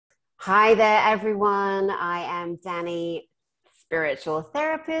Hi there, everyone. I am Dani,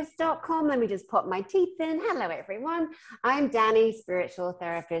 spiritualtherapist.com. Let me just pop my teeth in. Hello, everyone. I'm Dani,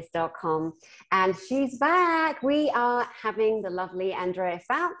 spiritualtherapist.com, and she's back. We are having the lovely Andrea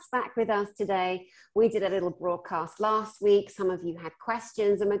Foulkes back with us today. We did a little broadcast last week. Some of you had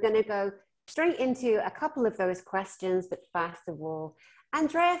questions, and we're going to go straight into a couple of those questions. But first of all,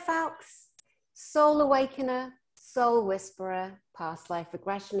 Andrea Foulkes, soul awakener, soul whisperer, past life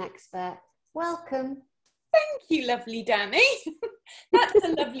regression expert. Welcome. Thank you, lovely Dani. That's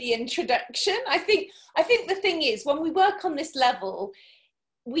a lovely introduction. I think the thing is, when we work on this level,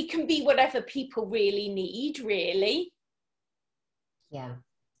 we can be whatever people really need, really. Yeah,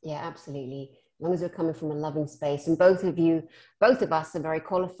 absolutely. As long as we're coming from a loving space, and both of us are very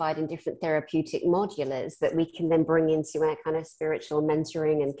qualified in different therapeutic modulars that we can then bring into our kind of spiritual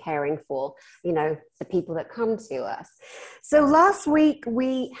mentoring and caring for, the people that come to us. So last week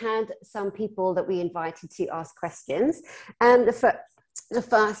we had some people that we invited to ask questions, and the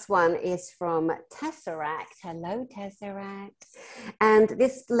first one is from Tesseract. Hello, Tesseract. And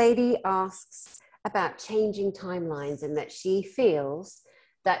this lady asks about changing timelines, and that she feels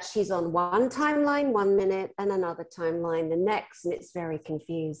that she's on one timeline 1 minute and another timeline the next, and it's very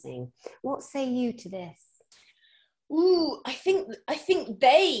confusing. What say you to this? Ooh, I think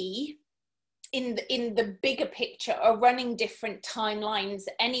they in the bigger picture are running different timelines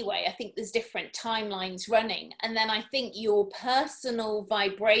anyway. I think there's different timelines running, and then I think your personal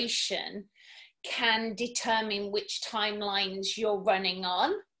vibration can determine which timelines you're running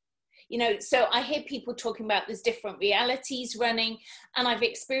on. So I hear people talking about there's different realities running, and I've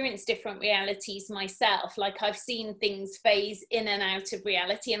experienced different realities myself. Like, I've seen things phase in and out of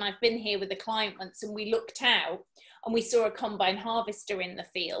reality, and I've been here with a client once, and we looked out and we saw a combine harvester in the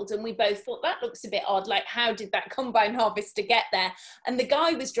field, and we both thought, that looks a bit odd. Like, how did that combine harvester get there? And the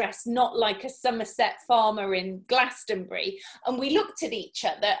guy was dressed not like a Somerset farmer in Glastonbury. And we looked at each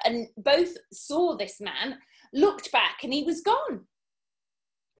other and both saw this man, looked back, and he was gone.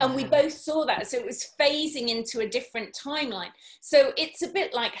 And we both saw that. So it was phasing into a different timeline. So it's a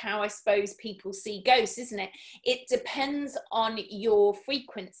bit like how I suppose people see ghosts, isn't it? It depends on your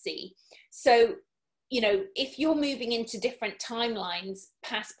frequency. So, if you're moving into different timelines,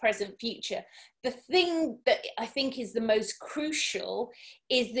 past, present, future, the thing that I think is the most crucial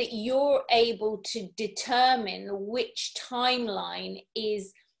is that you're able to determine which timeline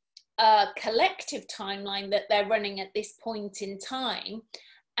is a collective timeline that they're running at this point in time,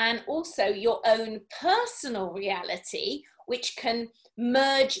 and also your own personal reality, which can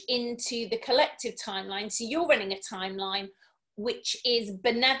merge into the collective timeline. So you're running a timeline which is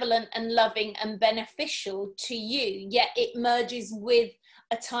benevolent and loving and beneficial to you, yet it merges with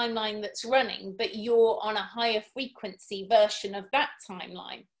a timeline that's running, but you're on a higher frequency version of that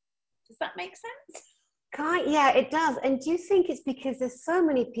timeline. Does that make sense? Yeah, it does. And do you think it's because there's so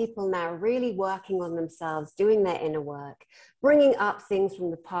many people now really working on themselves, doing their inner work, bringing up things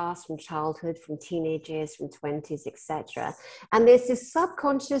from the past, from childhood, from teenagers, from 20s, etc. And there's this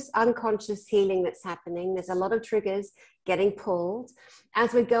subconscious, unconscious healing that's happening. There's a lot of triggers getting pulled.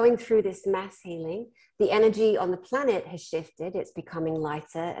 As we're going through this mass healing, the energy on the planet has shifted. It's becoming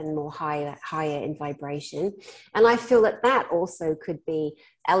lighter and more higher in vibration. And I feel that also could be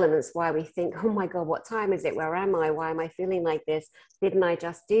elements why we think, oh my God, what time is it? Where am I? Why am I feeling like this? Didn't I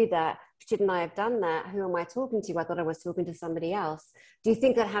just do that? Shouldn't I have done that? Who am I talking to? I thought I was talking to somebody else. Do you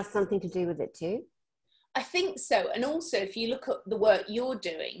think that has something to do with it too? I think so. And also, if you look at the work you're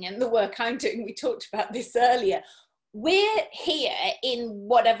doing and the work I'm doing, we talked about this earlier, we're here in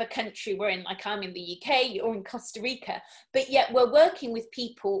whatever country we're in, like I'm in the UK or in Costa Rica, but yet we're working with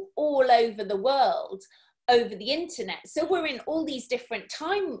people all over the world over the internet. So we're in all these different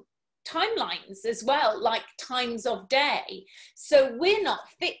timelines as well, like times of day. So we're not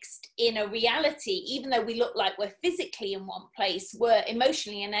fixed in a reality, even though we look like we're physically in one place, we're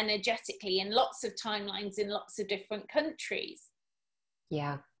emotionally and energetically in lots of timelines in lots of different countries.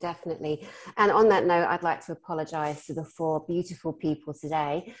 Yeah, definitely. And on that note, I'd like to apologize to the 4 beautiful people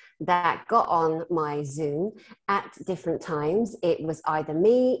today that got on my Zoom at different times. It was either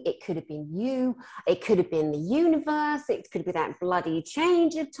me, it could have been you, it could have been the universe, it could be that bloody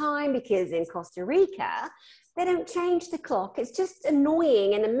change of time, because in Costa Rica, they don't change the clock. It's just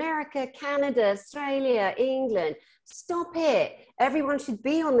annoying. In America, Canada, Australia, England, stop it. Everyone should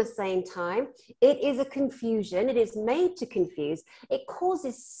be on the same time. It is a confusion. It is made to confuse. It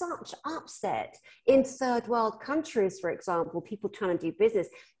causes such upset in third world countries, for example, people trying to do business.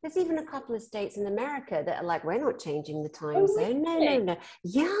 There's even a couple of states in America that are like, we're not changing the time zone. No.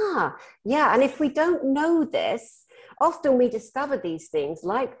 Yeah. And if we don't know this, often we discover these things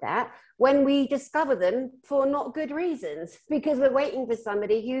like that when we discover them for not good reasons, because we're waiting for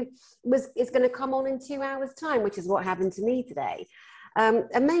somebody who is going to come on in 2 hours time, which is what happened to me today.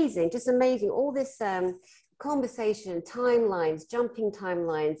 Amazing, just amazing. All this conversation, timelines, jumping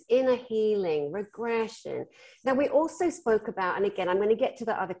timelines, inner healing, regression. Now, we also spoke about, and again, I'm going to get to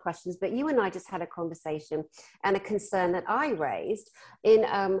the other questions, but you and I just had a conversation and a concern that I raised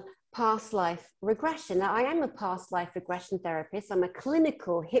in past life regression. Now, I am a past life regression therapist. I'm a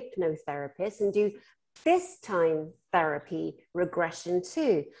clinical hypnotherapist and do this time therapy regression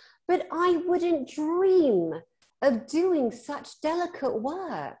too. But I wouldn't dream of doing such delicate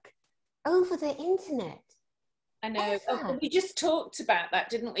work over the internet. I know. Oh, we just talked about that,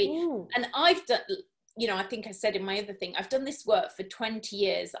 didn't we? And I've done, you know, I think I said in my other thing, I've done this work for 20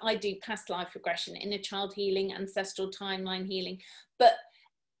 years. I do past life regression, inner child healing, ancestral timeline healing. But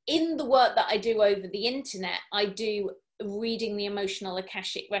in the work that I do over the internet, I do reading the emotional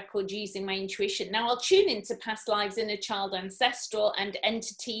Akashic record using my intuition. Now, I'll tune into past lives, inner child, ancestral, and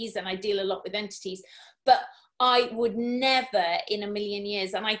entities, and I deal a lot with entities. But I would never in a million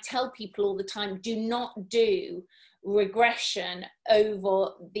years, and I tell people all the time, do not do regression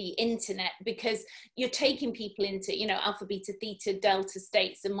over the internet, because you're taking people into, you know, alpha, beta, theta, delta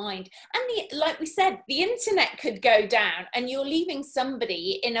states of mind. And like we said, the internet could go down and you're leaving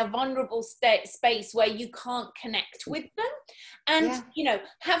somebody in a vulnerable space where you can't connect with them. And, you know,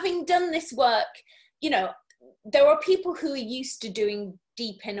 having done this work, you know, there are people who are used to doing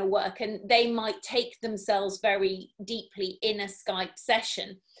deep inner work and they might take themselves very deeply in a Skype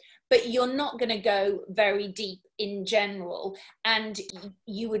session, but you're not going to go very deep in general, and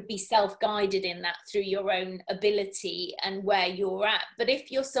you would be self-guided in that through your own ability and where you're at. But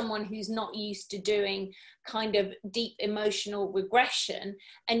if you're someone who's not used to doing kind of deep emotional regression,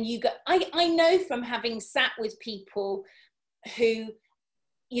 and you go, I know from having sat with people who,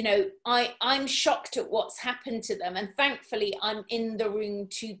 you know, I'm shocked at what's happened to them, and thankfully I'm in the room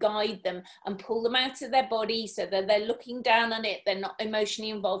to guide them and pull them out of their body so that they're looking down on it, they're not emotionally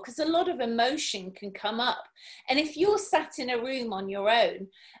involved, because a lot of emotion can come up. And if you're sat in a room on your own,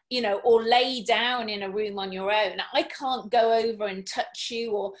 you know, or lay down in a room on your own, I can't go over and touch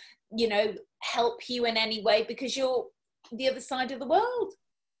you or, you know, help you in any way because you're the other side of the world.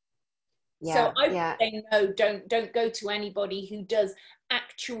 So I would say no, don't go to anybody who does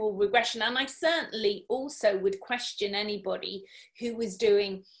actual regression. And I certainly also would question anybody who was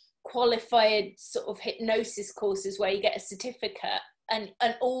doing qualified sort of hypnosis courses where you get a certificate and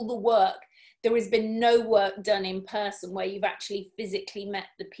all the work. There has been no work done in person where you've actually physically met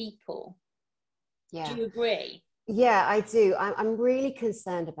the people. Do you agree? Yeah, I do. I'm really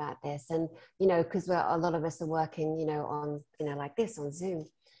concerned about this. And, you know, because a lot of us are working, you know, on, you know, like this on Zoom.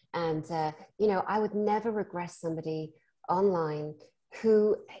 And, you know, I would never regress somebody online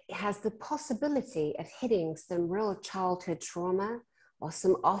who has the possibility of hitting some real childhood trauma or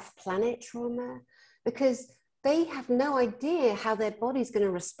some off-planet trauma, because they have no idea how their body's going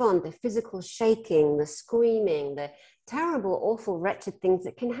to respond. The physical shaking, the screaming, the terrible, awful, wretched things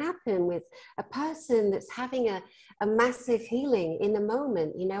that can happen with a person that's having a massive healing in the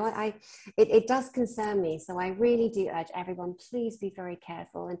moment. You know, it does concern me. So I really do urge everyone, please be very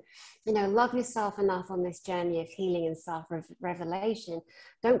careful and, you know, love yourself enough on this journey of healing and self-revelation.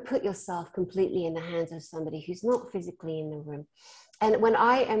 Don't put yourself completely in the hands of somebody who's not physically in the room. And when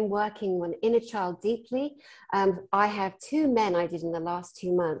I am working on inner child deeply, I have 2 men I did in the last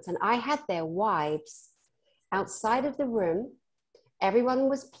 2 months, and I had their wives outside of the room. Everyone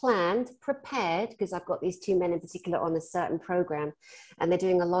was planned, prepared, because I've got these 2 men in particular on a certain program, and they're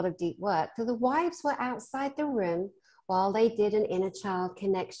doing a lot of deep work. So the wives were outside the room while they did an inner child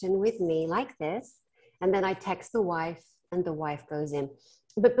connection with me like this. And then I text the wife and the wife goes in.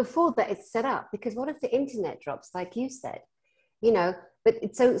 But before that, it's set up, because what if the internet drops, like you said? You know, but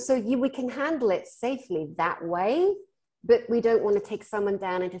we can handle it safely that way, but we don't want to take someone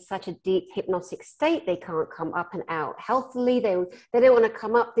down into such a deep hypnotic state they can't come up and out healthily. They don't want to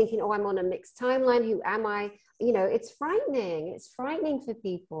come up thinking, oh, I'm on a mixed timeline, who am I? You know, it's frightening for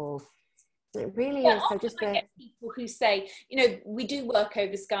people. It really is. So just I get people who say, you know, we do work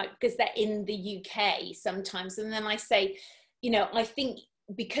over Skype because they're in the UK sometimes, and then I say, you know, I think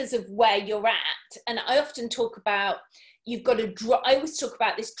because of where you're at, and I often talk about, you've got to drop. I always talk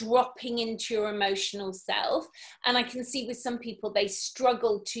about this dropping into your emotional self. And I can see with some people, they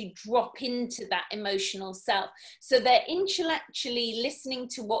struggle to drop into that emotional self. So they're intellectually listening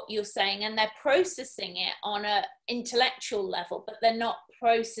to what you're saying and they're processing it on an intellectual level, but they're not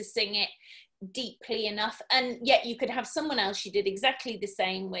processing it deeply enough. And yet you could have someone else you did exactly the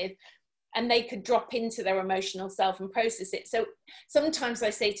same with, and they could drop into their emotional self and process it. So sometimes I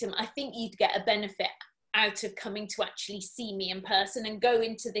say to them, I think you'd get a benefit out of coming to actually see me in person and go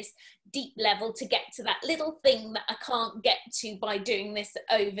into this deep level to get to that little thing that I can't get to by doing this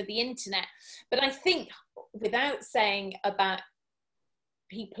over the internet. But I think, without saying about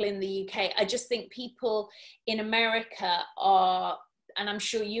people in the UK, I just think people in America are, and I'm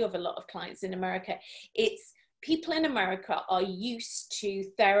sure you have a lot of clients in America, it's people in America are used to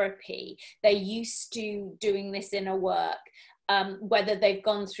therapy. They're used to doing this inner work. Whether they've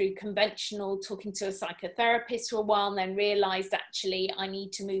gone through conventional talking to a psychotherapist for a while and then realized, actually, I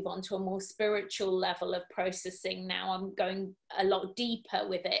need to move on to a more spiritual level of processing now. I'm going a lot deeper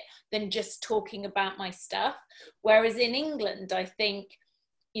with it than just talking about my stuff. Whereas in England, I think,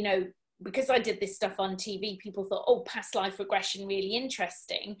 you know, because I did this stuff on TV, people thought, oh, past life regression, really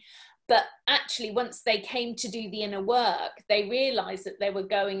interesting. But actually, once they came to do the inner work, they realized that they were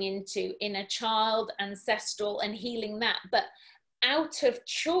going into inner child, ancestral, and healing that. But out of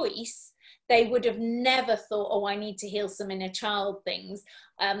choice, they would have never thought, oh, I need to heal some inner child things.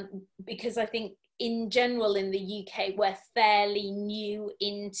 Because I think in general in the UK, we're fairly new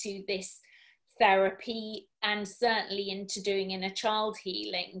into this therapy, and certainly into doing inner child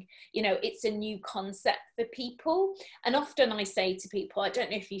healing. You know, it's a new concept for people. And often I say to people, I don't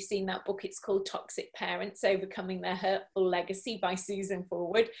know if you've seen that book, it's called Toxic Parents, Overcoming Their Hurtful Legacy by Susan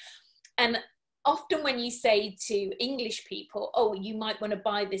Forward. And often when you say to English people, oh, you might want to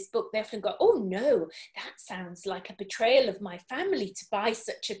buy this book, they often go, oh no, that sounds like a betrayal of my family to buy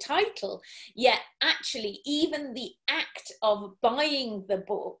such a title. Yet actually, even the act of buying the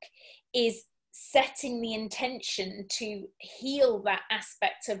book is setting the intention to heal that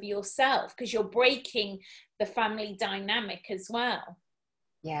aspect of yourself, because you're breaking the family dynamic as well.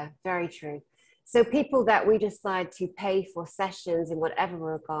 Yeah, very true. So people that we decide to pay for sessions in whatever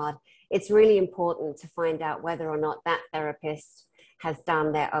regard, it's really important to find out whether or not that therapist has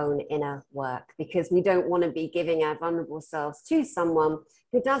done their own inner work, because we don't want to be giving our vulnerable selves to someone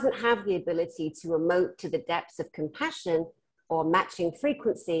who doesn't have the ability to emote to the depths of compassion or matching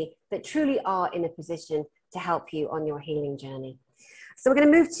frequency that truly are in a position to help you on your healing journey. So we're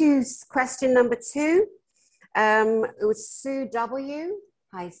going to move to question number 2. It was Sue W.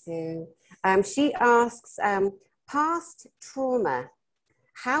 Hi, Sue. She asks, past trauma,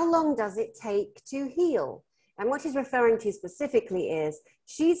 how long does it take to heal? And what she's referring to specifically is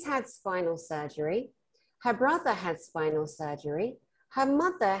she's had spinal surgery. Her brother had spinal surgery. Her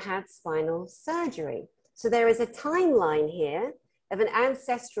mother had spinal surgery. So there is a timeline here of an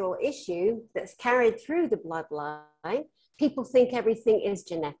ancestral issue that's carried through the bloodline. People think everything is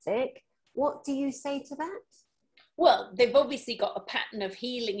genetic. What do you say to that? Well, they've obviously got a pattern of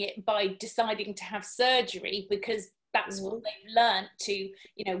healing it by deciding to have surgery, because that's what they've learned to,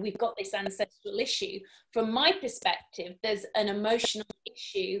 you know, we've got this ancestral issue. From my perspective, there's an emotional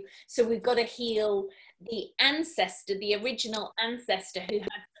issue. So we've got to heal the ancestor, the original ancestor who had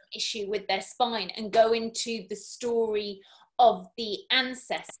some issue with their spine, and go into the story of the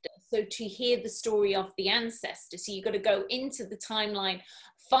ancestor. So to hear the story of the ancestor, so you've got to go into the timeline,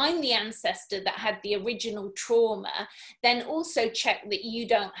 find the ancestor that had the original trauma, then also check that you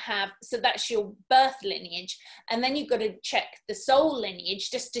don't have, so that's your birth lineage, and then you've got to check the soul lineage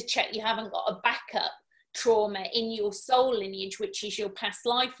just to check you haven't got a backup trauma in your soul lineage, which is your past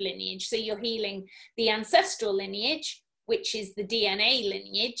life lineage. So you're healing the ancestral lineage, which is the DNA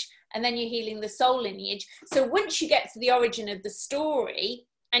lineage, and then you're healing the soul lineage. So once you get to the origin of the story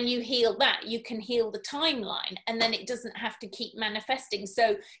and you heal that, you can heal the timeline, and then it doesn't have to keep manifesting.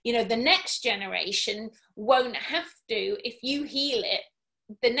 So, you know, the next generation won't have to, if you heal it,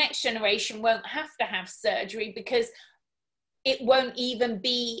 the next generation won't have to have surgery, because it won't even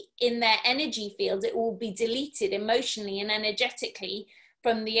be in their energy field. It will be deleted emotionally and energetically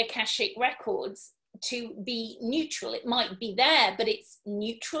from the Akashic records to be neutral. It might be there, but it's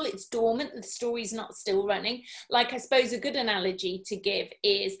neutral, it's dormant, the story's not still running. Like, I suppose a good analogy to give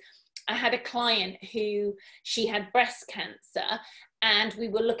is, I had a client who, she had breast cancer, and we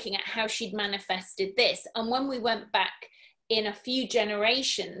were looking at how she'd manifested this. And when we went back in a few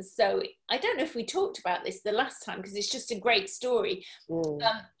generations, so I don't know if we talked about this the last time, because it's just a great story.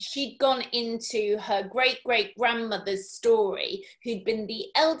 She'd gone into her great-great-grandmother's story, who'd been the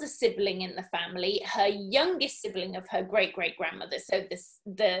elder sibling in the family. Her youngest sibling of her great-great-grandmother, so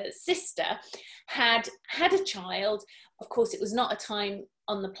the sister, had a child. Of course, it was not a time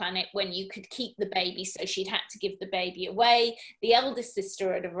on the planet when you could keep the baby, so she'd had to give the baby away. The eldest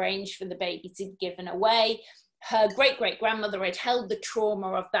sister had arranged for the baby to be given away. her great-great-grandmother had held the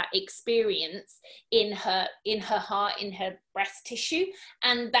trauma of that experience in her heart, in her breast tissue,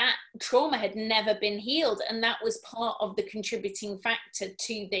 and that trauma had never been healed, and that was part of the contributing factor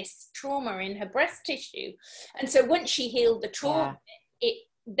to this trauma in her breast tissue. And so once she healed the trauma, it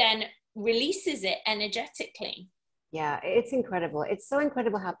then releases it energetically. Yeah, it's incredible. It's so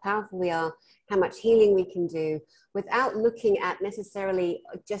incredible how powerful we are, how much healing we can do without looking at necessarily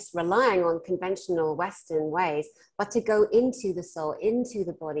just relying on conventional Western ways, but to go into the soul, into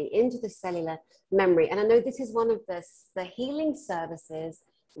the body, into the cellular memory. And I know this is one of the healing services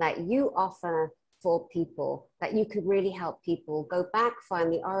that you offer for people, that you could really help people go back, find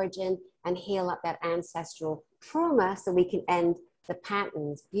the origin, and heal up that ancestral trauma so we can end the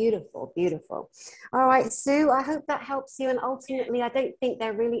patterns. Beautiful, beautiful. All right, Sue, I hope that helps you. And ultimately, I don't think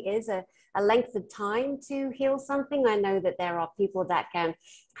there really is a length of time to heal something. I know that there are people that can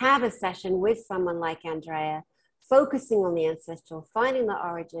have a session with someone like Andrea, focusing on the ancestral, finding the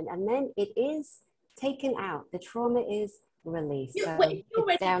origin, and then it is taken out. The trauma is released. So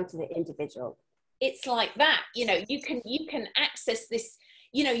it's down to the individual. It's like that, you know, you can access this,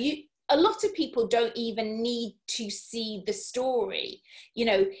 you know, a lot of people don't even need to see the story. You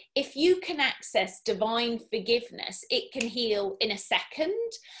know, if you can access divine forgiveness, it can heal in a second.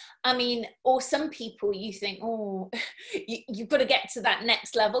 I mean, or some people you think, oh, you've got to get to that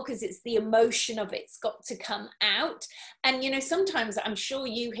next level because it's the emotion of it's got to come out. And, you know, sometimes I'm sure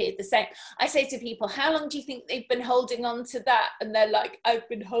you hear the same. I say to people, how long do you think they've been holding on to that? And they're like, I've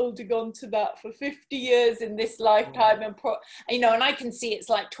been holding on to that for 50 years in this lifetime. And, you know, and I can see it's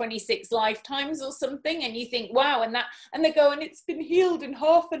like 26 lifetimes or something. And you think, wow, and they go, and it's been healed in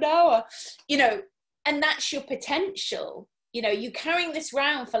half an hour, you know, and that's your potential. You know, you're carrying this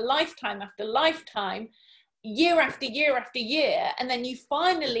round for lifetime after lifetime, year after year after year, and then you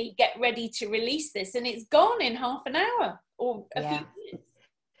finally get ready to release this, and it's gone in half an hour or a few minutes.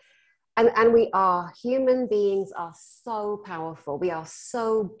 And we are, human beings are so powerful. We are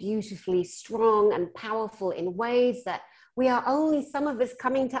so beautifully strong and powerful in ways that we are only, some of us,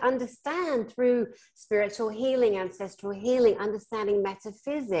 coming to understand through spiritual healing, ancestral healing, understanding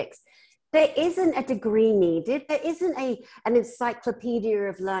metaphysics. There isn't a degree needed. There isn't an encyclopedia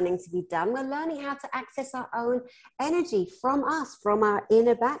of learning to be done. We're learning how to access our own energy from us, from our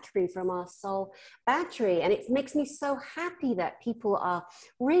inner battery, from our soul battery. And it makes me so happy that people are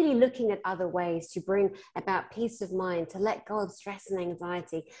really looking at other ways to bring about peace of mind, to let go of stress and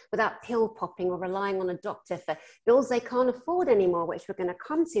anxiety without pill popping or relying on a doctor for bills they can't afford anymore, which we're going to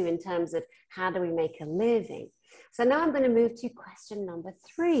come to in terms of how do we make a living. So now I'm going to move to question number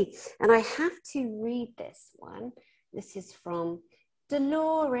 3. And I have to read this one. This is from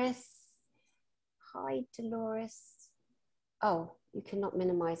Dolores. Hi, Dolores. Oh, you cannot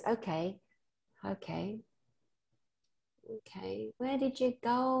minimize. Okay. Where did you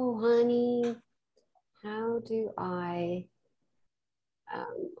go, honey? How do I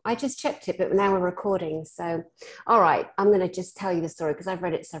just checked it, but now we're recording. So, all right, I'm going to just tell you the story because I've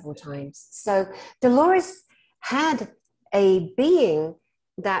read it several times. So Dolores had a being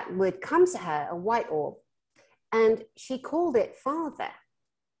that would come to her, a white orb, and she called it father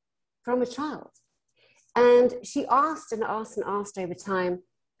from a child. And she asked and asked and asked over time,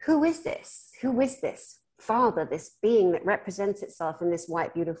 who is this? Who is this father, this being that represents itself in this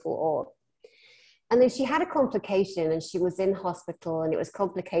white, beautiful orb? And then she had a complication and she was in hospital, and it was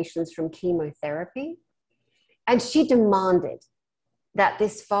complications from chemotherapy. And she demanded that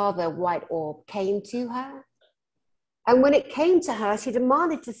this father, white orb, came to her. And when it came to her, she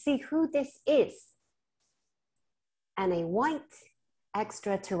demanded to see who this is. And a white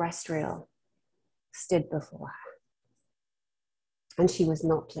extraterrestrial stood before her. And she was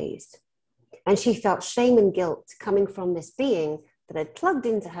not pleased. And she felt shame and guilt coming from this being that had plugged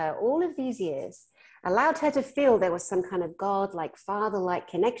into her all of these years, allowed her to feel there was some kind of God-like, father-like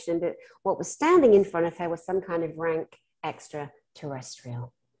connection, but what was standing in front of her was some kind of rank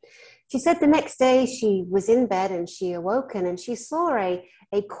extraterrestrial. She said the next day she was in bed and she awoken and she saw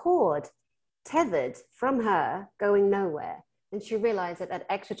a cord tethered from her going nowhere. And she realized that that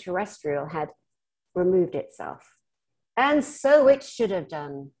extraterrestrial had removed itself. And so it should have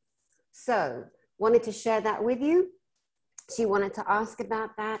done. So, wanted to share that with you. She wanted to ask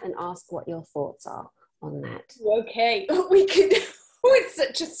about that and ask what your thoughts are on that. Okay, we could... It's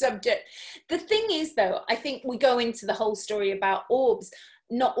such a subject. The thing is, though, I think we go into the whole story about orbs.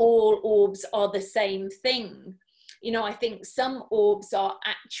 Not all orbs are the same thing. You know, I think some orbs are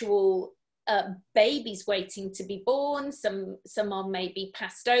actual babies waiting to be born. Some are maybe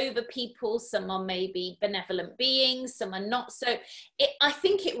passed over people, some are maybe benevolent beings, some are not. So I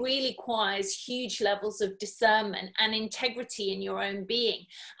think it really requires huge levels of discernment and integrity in your own being.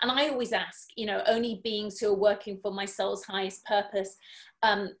 And I always ask, you know, only beings who are working for my soul's highest purpose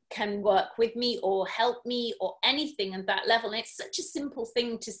can work with me or help me or anything at that level. And it's such a simple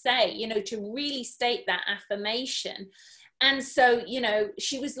thing to say, you know, to really state that affirmation. And so, you know,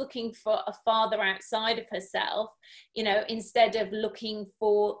 she was looking for a father outside of herself, you know, instead of looking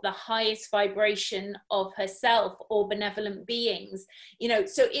for the highest vibration of herself or benevolent beings, you know.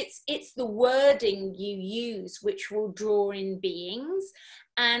 So it's the wording you use which will draw in beings.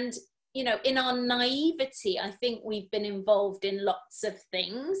 And, you know, in our naivety, I think we've been involved in lots of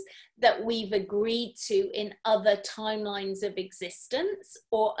things that we've agreed to in other timelines of existence,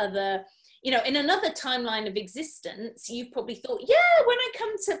 or other, you know, in another timeline of existence, you've probably thought, yeah, when I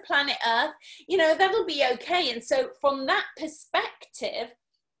come to planet Earth, you know, that'll be okay. And so from that perspective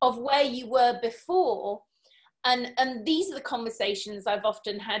of where you were before, and these are the conversations I've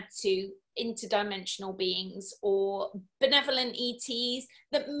often had to interdimensional beings or benevolent ETs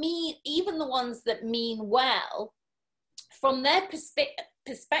that mean, even the ones that mean well, from their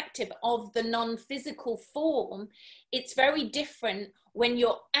perspective of the non-physical form, it's very different when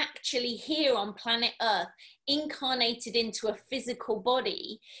you're actually here on planet Earth, incarnated into a physical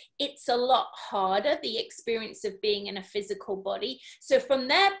body. It's a lot harder, the experience of being in a physical body. So from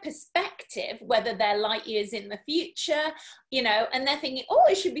their perspective, whether they're light years in the future, you know, and they're thinking, oh,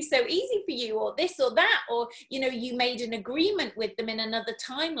 it should be so easy for you, or this or that, or, you know, you made an agreement with them in another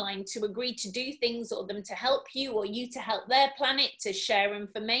timeline to agree to do things, or them to help you, or you to help their planet, to share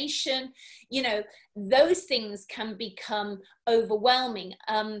information, you know, those things can become overwhelming.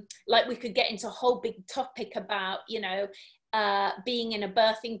 Like we could get into a whole big topic about, you know, being in a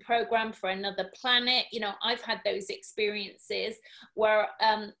birthing program for another planet. You know, I've had those experiences where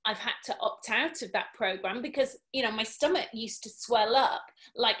I've had to opt out of that program because, you know, my stomach used to swell up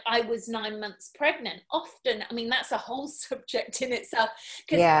like I was 9 months pregnant. Often, I mean, that's a whole subject in itself.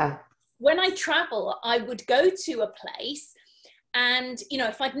 Because when I travel, I would go to a place, and, you know,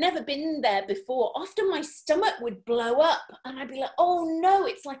 if I'd never been there before, often my stomach would blow up and I'd be like, oh no,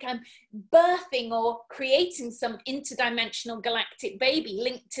 it's like I'm birthing or creating some interdimensional galactic baby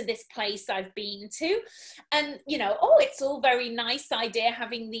linked to this place I've been to. And, you know, oh, it's all very nice idea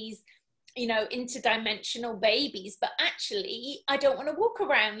having these, you know, interdimensional babies, but actually I don't want to walk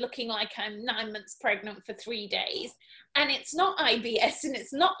around looking like I'm 9 months pregnant for 3 days. And it's not IBS, and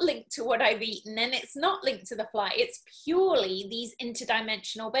it's not linked to what I've eaten, and it's not linked to the flight. It's purely these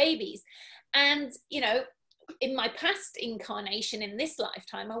interdimensional babies. And, you know, in my past incarnation, in this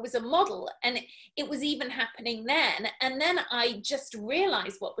lifetime, I was a model, and it was even happening then. And then I just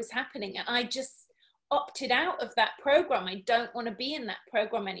realized what was happening, and I just opted out of that program. I don't want to be in that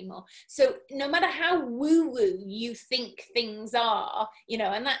program anymore. So no matter how woo-woo you think things are, you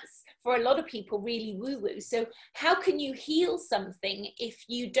know, and that's for a lot of people really woo-woo. So how can you heal something if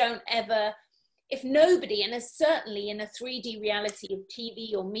you don't ever, if nobody, and certainly in a 3D reality of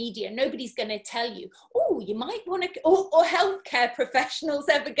TV or media, nobody's going to tell you, oh, you might want to, or healthcare professionals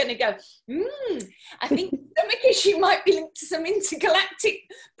ever going to go, I think stomach issue might be linked to some intergalactic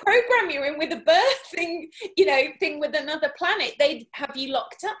program you're in with a birthing, you know, thing with another planet. They'd have you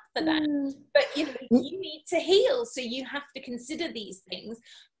locked up for that. But, you know, you need to heal. So you have to consider these things.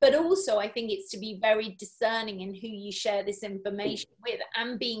 But also, I think it's to be very discerning in who you share this information with,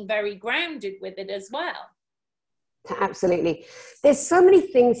 and being very grounded with it as well. Absolutely. There's so many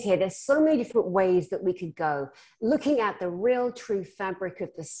things here. There's so many different ways that we could go. Looking at the real true fabric of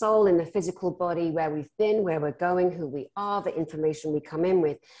the soul in the physical body, where we've been, where we're going, who we are, the information we come in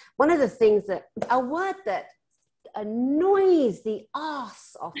with. One of the things that, a word that annoys the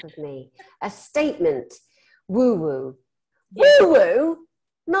arse off of me, a statement, woo-woo. Woo-woo?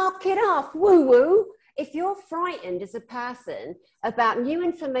 Knock it off, woo-woo. If you're frightened as a person about new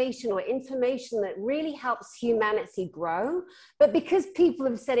information or information that really helps humanity grow, but because people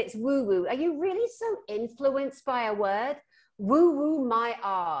have said it's woo-woo, are you really so influenced by a word? Woo-woo my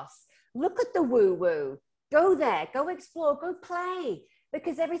arse. Look at the woo-woo. Go there, go explore, go play.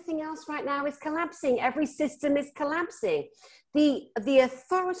 Because everything else right now is collapsing. Every system is collapsing. The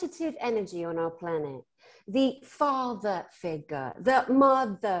authoritative energy on our planet, the father figure, the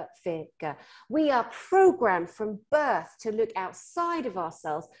mother figure. We are programmed from birth to look outside of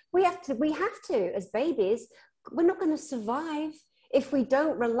ourselves. We have to, as babies, we're not going to survive if we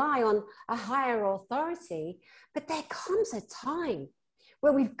don't rely on a higher authority. But there comes a time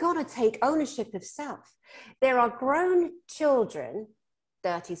where we've got to take ownership of self. There are grown children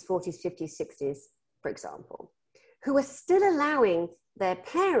 30s, 40s, 50s, 60s, for example, who are still allowing their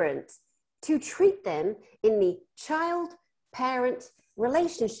parent to treat them in the child-parent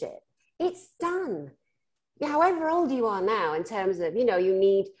relationship. It's done. However old you are now, in terms of, you know, you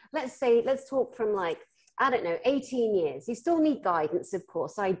need, let's talk from like, I don't know, 18 years. You still need guidance, of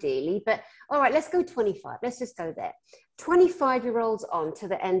course, ideally, but all right, let's go 25. Let's just go there. 25-year-olds on to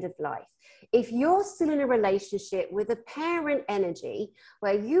the end of life. If you're still in a relationship with a parent energy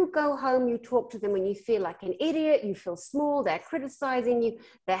where you go home, you talk to them when you feel like an idiot, you feel small, they're criticizing you,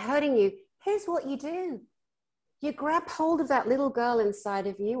 they're hurting you, here's what you do. You grab hold of that little girl inside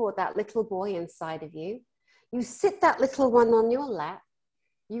of you or that little boy inside of you. You sit that little one on your lap.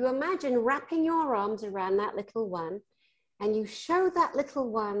 You imagine wrapping your arms around that little one and you show that little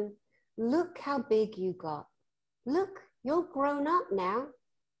one, look how big you got. Look, you're grown up now.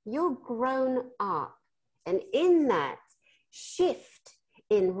 You're grown up. And in that shift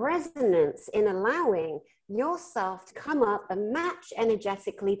in resonance, in allowing yourself to come up and match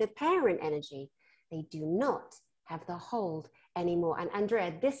energetically the parent energy, they do not have the hold anymore. And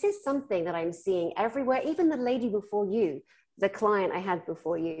Andrea, this is something that I'm seeing everywhere. Even the lady before you, the client I had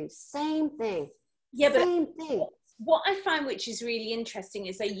before you, same thing. Yeah, same thing. What I find, which is really interesting,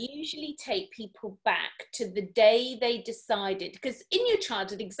 is I usually take people back to the day they decided, because in your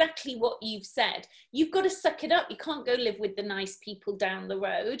childhood, exactly what you've said, you've got to suck it up. You can't go live with the nice people down the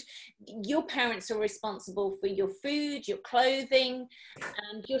road. Your parents are responsible for your food, your clothing,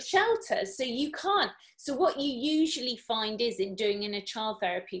 and your shelter. So you can't. So what you usually find is, in doing inner child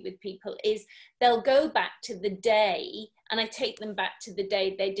therapy with people, is they'll go back to the day, and I take them back to the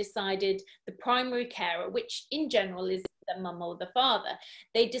day they decided the primary carer, which in general is the mum or the father,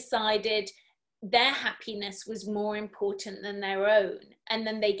 they decided their happiness was more important than their own. And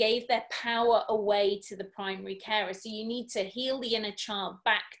then they gave their power away to the primary carer. So you need to heal the inner child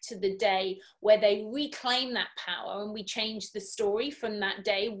back to the day where they reclaim that power, and we change the story from that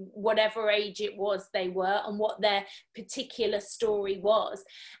day, whatever age it was they were, and what their particular story was.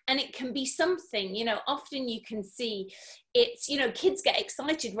 And it can be something, you know, often you can see it's, you know, kids get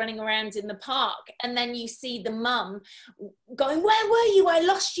excited running around in the park, and then you see the mum going, where were you? I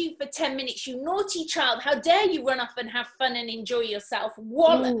lost you for 10 minutes, you naughty child. How dare you run off and have fun and enjoy yourself?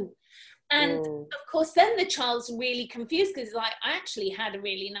 Wallop. And of course, then the child's really confused, because like, I actually had a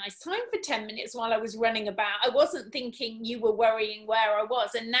really nice time for 10 minutes while I was running about. I wasn't thinking you were worrying where I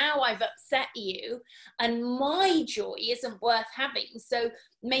was. And now I've upset you, and my joy isn't worth having. So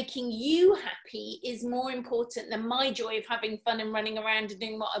making you happy is more important than my joy of having fun and running around and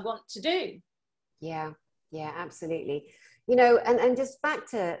doing what I want to do. Yeah, absolutely. You know, and just back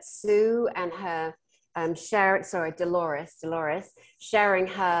to Sue and her Dolores sharing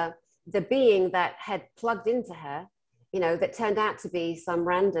her, the being that had plugged into her, you know, that turned out to be some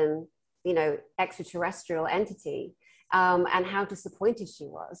random, you know, extraterrestrial entity, and how disappointed she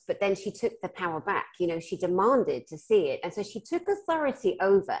was. But then she took the power back, you know, she demanded to see it. And so she took authority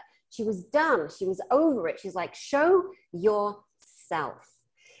over. She was done. She was over it. She's like, show yourself.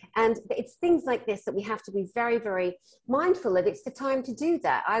 And it's things like this that we have to be very, very mindful of. It's the time to do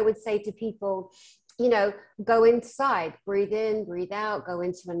that. I would say to people, you know, go inside, breathe in, breathe out, go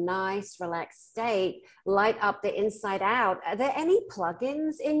into a nice, relaxed state, light up the inside out. Are there any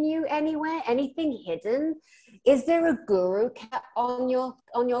plugins in you anywhere? Anything hidden? Is there a guru cap on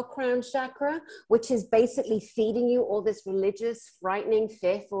your crown chakra, which is basically feeding you all this religious, frightening,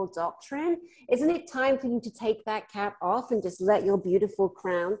 fearful doctrine? Isn't it time for you to take that cap off and just let your beautiful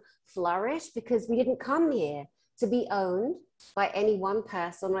crown flourish? Because we didn't come here to be owned by any one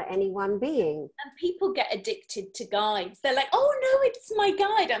person or any one being. And people get addicted to guides. They're like, oh no, it's my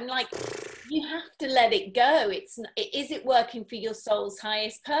guide. I'm like, you have to let it go. Is it working for your soul's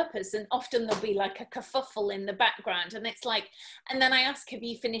highest purpose? And often there'll be like a kerfuffle in the background, and it's like, and then I ask, have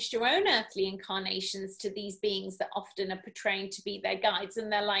you finished your own earthly incarnations to these beings that often are portraying to be their guides?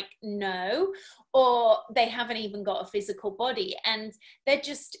 And they're like, no, or they haven't even got a physical body, and they're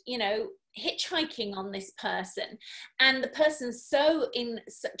just, you know, hitchhiking on this person, and the person's so in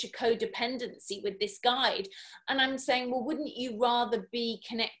such a codependency with this guide. And I'm saying, well, wouldn't you rather be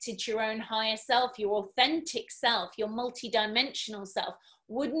connected to your own higher self, your authentic self, your multidimensional self?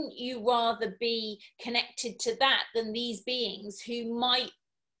 Wouldn't you rather be connected to that than these beings who might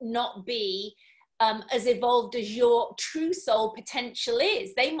not be as evolved as your true soul potential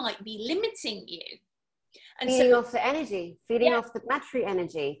is? They might be limiting you. And feeding off the energy, feeding off the battery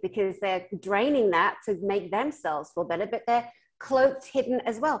energy, because they're draining that to make themselves feel better, but they're cloaked, hidden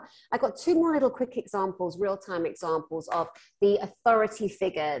as well. I got two more little quick examples, real-time examples of the authority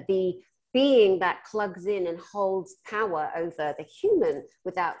figure, the being that plugs in and holds power over the human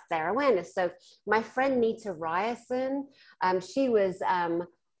without their awareness. So my friend Nita Ryerson, she was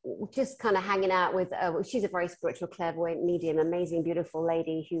just kind of hanging out with, she's a very spiritual, clairvoyant medium, amazing, beautiful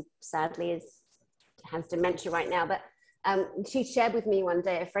lady who sadly has dementia right now. But she shared with me one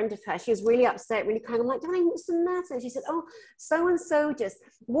day, a friend of hers, she was really upset, really crying. I'm like, Dani, what's the matter? And she said, oh, so-and-so just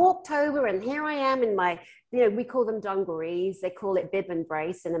walked over and here I am in my, we call them dungarees. They call it bib and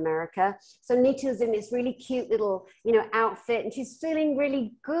brace in America. So Nita's in this really cute little, outfit, and she's feeling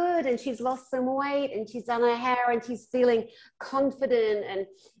really good, and she's lost some weight, and she's done her hair, and she's feeling confident, and,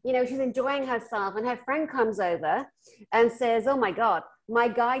 she's enjoying herself. And her friend comes over and says, oh my God, my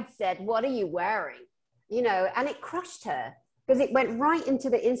guide said, what are you wearing? And it crushed her because it went right into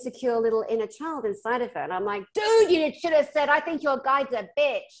the insecure little inner child inside of her. And I'm like, dude, you should have said, I think your guide's a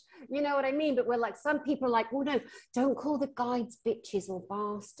bitch. You know what I mean? But we're like, some people are like, oh no, don't call the guides bitches or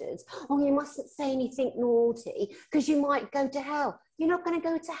bastards. Oh, you mustn't say anything naughty because you might go to hell. You're not going to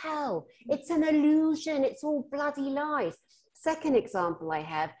go to hell. It's an illusion. It's all bloody lies. Second example I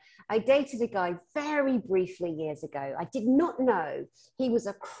have, I dated a guy very briefly years ago. I did not know he was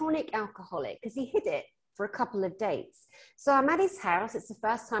a chronic alcoholic because he hid it for a couple of dates. So I'm at his house. It's the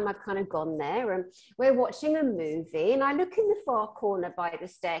first time I've kind of gone there, and we're watching a movie, and I look in the far corner by the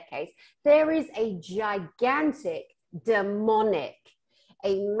staircase. There is a gigantic demonic,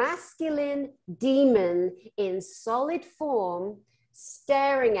 a masculine demon in solid form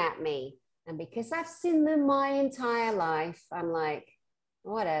staring at me. And because I've seen them my entire life, I'm like,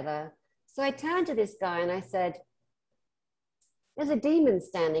 whatever. So I turned to this guy and I said, there's a demon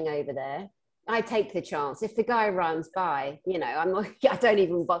standing over there. I take the chance. If the guy runs by, I'm not, I don't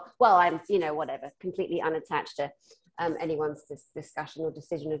even, well, I'm, whatever, completely unattached to anyone's discussion or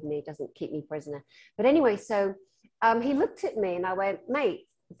decision of me. It doesn't keep me prisoner. But anyway, so he looked at me and I went, mate,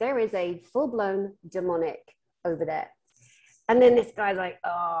 there is a full-blown demonic over there. And then this guy's like,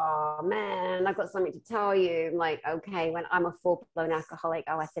 oh man, I've got something to tell you. I'm like, okay, when I'm a full-blown alcoholic.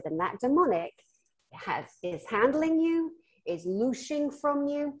 Oh, I said, and that demonic is handling you, is looshing from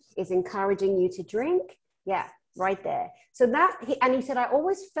you, is encouraging you to drink. Yeah, right there. So and he said, I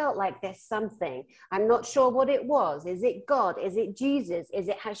always felt like there's something. I'm not sure what it was. Is it God? Is it Jesus? Is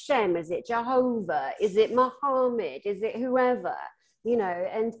it Hashem? Is it Jehovah? Is it Muhammad? Is it whoever?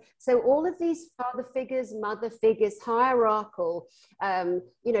 And so all of these father figures, mother figures, hierarchical,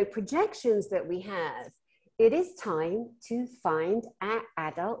 projections that we have, it is time to find our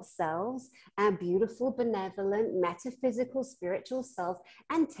adult selves, our beautiful, benevolent, metaphysical, spiritual selves,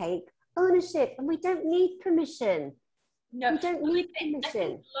 and take ownership. And we don't need permission. No, we don't need permission. I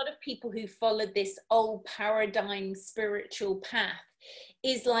think a lot of people who follow this old paradigm spiritual path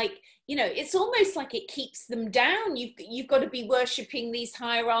is like, it's almost like it keeps them down. You've got to be worshipping these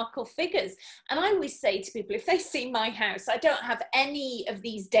hierarchical figures. And I always say to people, if they see my house, I don't have any of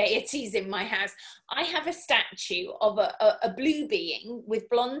these deities in my house. I have a statue of a blue being with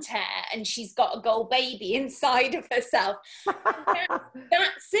blonde hair, and she's got a gold baby inside of herself.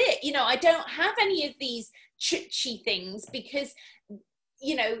 That's it. I don't have any of these chutchy things because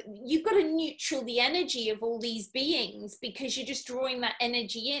you've got to neutral the energy of all these beings because you're just drawing that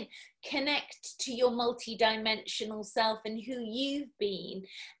energy in. Connect to your multidimensional self and who you've been,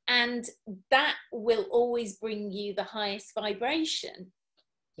 and that will always bring you the highest vibration.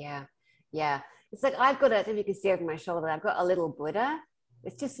 Yeah. It's like I've got I don't know if you can see over my shoulder, I've got a little Buddha.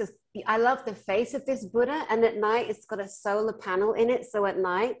 It's just I love the face of this Buddha, and at night it's got a solar panel in it, so at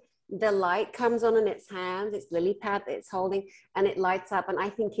night the light comes on in its hand, its lily pad that it's holding, and it lights up, and I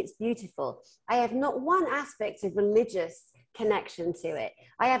think it's beautiful. I have not one aspect of religious connection to it.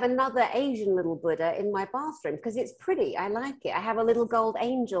 I have another Asian little Buddha in my bathroom because it's pretty. I like it. I have a little gold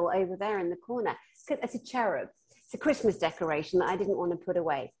angel over there in the corner. It's a cherub. It's a Christmas decoration that I didn't want to put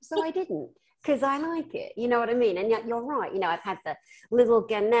away, so I didn't, because I like it. You know what I mean? And yet you're right. I've had the little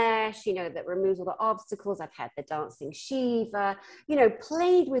Ganesh, that removes all the obstacles. I've had the dancing Shiva,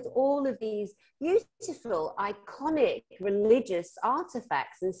 played with all of these beautiful, iconic religious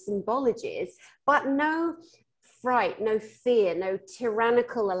artifacts and symbologies, but no fright, no fear, no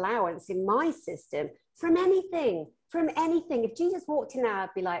tyrannical allowance in my system from anything. If Jesus walked in now,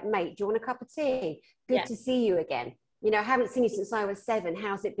 I'd be like, mate, do you want a cup of tea? Good to see you again. I haven't seen you since I was 7.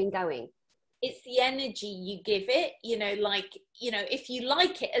 How's it been going? It's the energy you give it, if you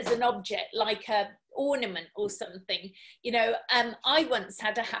like it as an object, like a ornament or something, I once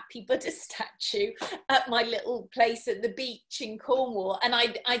had a happy Buddha statue at my little place at the beach in Cornwall, and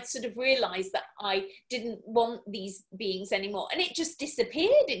I'd sort of realized that I didn't want these beings anymore, and it just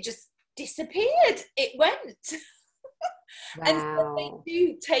disappeared. It went. And so they Wow.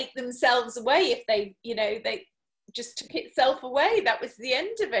 do take themselves away if they, you know, they just took itself away. That was the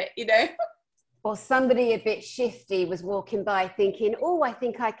end of it, you know. Or somebody a bit shifty was walking by thinking, oh, I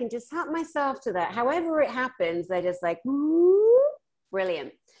think I can just help myself to that. However it happens, they're just like, ooh,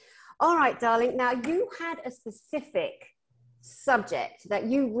 brilliant. All right, darling. Now, you had a specific subject that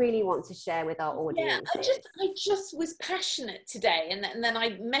you really want to share with our audience. I just was passionate today, and then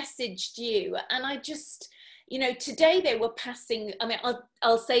I messaged you, and I just, you know, today they were passing, I mean,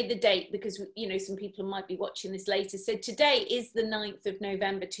 I'll say the date because, you know, some people might be watching this later. So today is the 9th of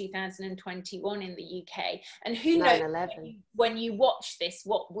November 2021 in the UK, and who knows 9/11. when you watch this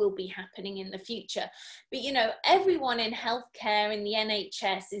what will be happening in the future. But, you know, everyone in healthcare in the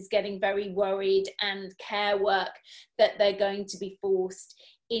NHS is getting very worried, and care work, that they're going to be forced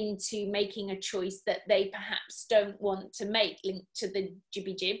into making a choice that they perhaps don't want to make, linked to the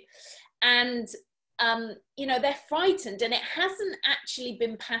jibby jib. And you know, they're frightened, and it hasn't actually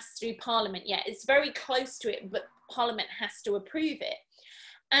been passed through Parliament yet. It's very close to it, but Parliament has to approve it.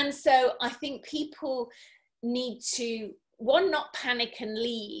 And so I think people need to, one, not panic and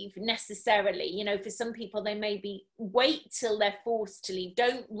leave necessarily. You know, for some people, they maybe wait till they're forced to leave.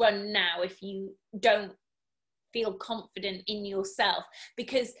 Don't run now if you don't feel confident in yourself,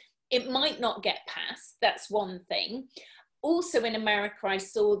 because it might not get passed. That's one thing. Also in America, I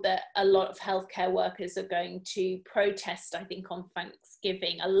saw that a lot of healthcare workers are going to protest, I think, on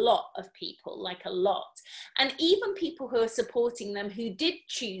Thanksgiving. A lot of people, like a lot. And even people who are supporting them who did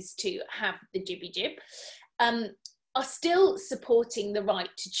choose to have the jibby jib, are still supporting the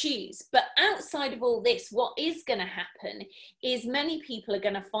right to choose. But outside of all this, what is going to happen is many people are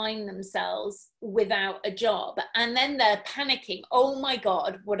going to find themselves without a job, and then they're panicking. Oh my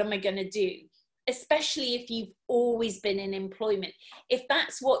God, what am I going to do? Especially if you've always been in employment. If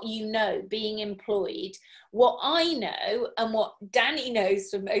that's what you know, being employed, what I know and what Dani knows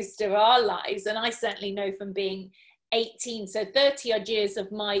from most of our lives, and I certainly know from being 18, so 30 odd years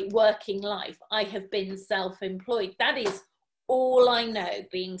of my working life, I have been self-employed. That is all I know,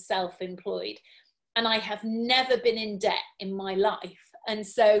 being self-employed. And I have never been in debt in my life. And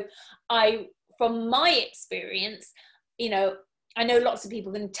so from my experience, you know, I know lots of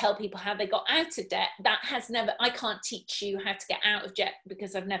people can tell people how they got out of debt. That has never, I can't teach you how to get out of debt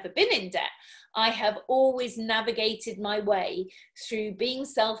because I've never been in debt. I have always navigated my way through being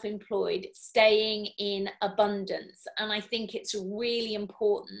self-employed, staying in abundance. And I think it's really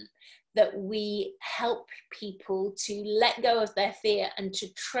important that we help people to let go of their fear and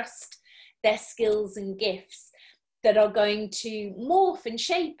to trust their skills and gifts that are going to morph and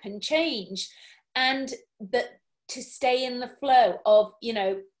shape and change, and that to stay in the flow of, you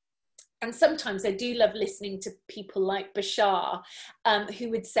know. And sometimes I do love listening to people like Bashar, who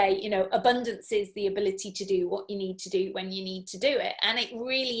would say, you know, abundance is the ability to do what you need to do when you need to do it. And it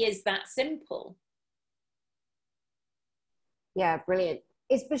really is that simple. Yeah, brilliant.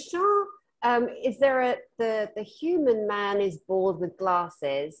 Is Bashar, is there the human man is bald with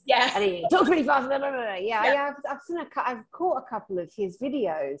glasses? Yeah. And he talks really fast. Blah, blah, blah. Yeah, Yeah. I've caught a couple of his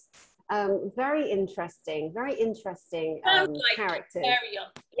videos. Very interesting Sounds like characters. Carry On.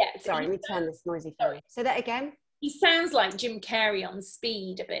 Yeah. Sorry, let me turn this noisy phone. Say that again. He sounds like Jim Carrey on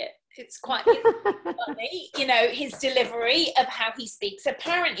Speed a bit. It's quite funny, you know, his delivery of how he speaks.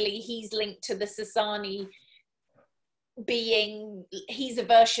 Apparently he's linked to the Sasani being, he's a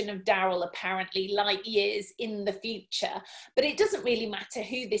version of Daryl, apparently, light years in the future. But it doesn't really matter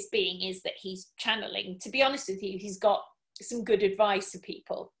who this being is that he's channeling. To be honest with you, he's got some good advice for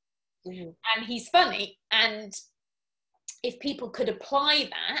people. Mm-hmm. And he's funny, and if people could apply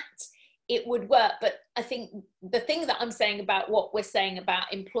that, it would work. But I think the thing that I'm saying about what we're saying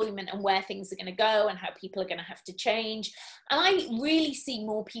about employment and where things are going to go and how people are going to have to change, I really see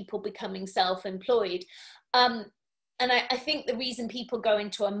more people becoming self-employed. And I think the reason people go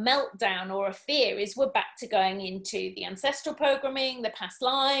into a meltdown or a fear is we're back to going into the ancestral programming, the past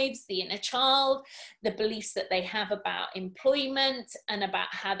lives, the inner child, the beliefs that they have about employment and about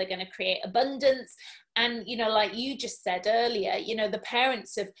how they're going to create abundance. And, you know, like you just said earlier, you know, the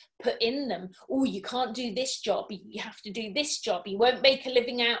parents have put in them, oh, you can't do this job, you have to do this job, you won't make a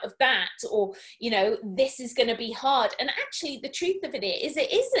living out of that, or, you know, this is going to be hard. And actually, the truth of it is, it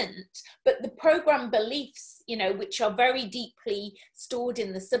isn't. But the program beliefs, you know, which are very deeply stored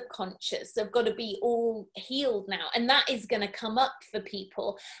in the subconscious, have got to be all healed now. And that is going to come up for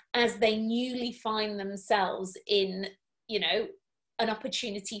people as they newly find themselves in, you know, an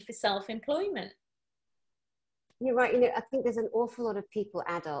opportunity for self-employment. You're right. You know, I think there's an awful lot of people,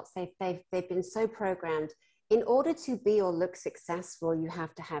 adults, they've been so programmed in order to be or look successful, you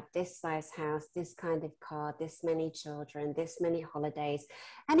have to have this size house, this kind of car, this many children, this many holidays.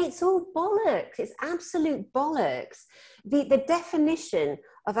 And it's all bollocks. It's absolute bollocks. The definition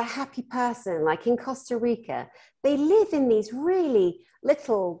of a happy person, like in Costa Rica, they live in these really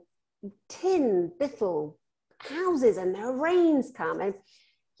little houses, and the rains come, and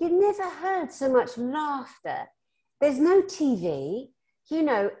you never heard so much laughter. There's no TV, you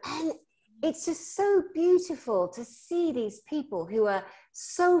know, and it's just so beautiful to see these people who are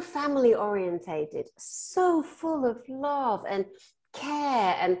so family orientated, so full of love and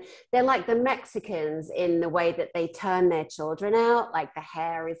care. And they're like the Mexicans in the way that they turn their children out, like the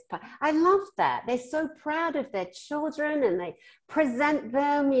hair is, I love that. They're so proud of their children and they present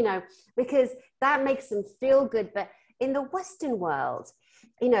them, you know, because that makes them feel good. But in the Western world,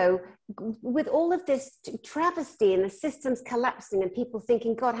 you know, with all of this travesty and the systems collapsing and people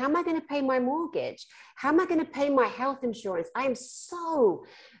thinking, God, how am I going to pay my mortgage? How am I going to pay my health insurance? I am so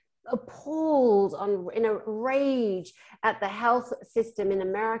appalled, in a rage at the health system in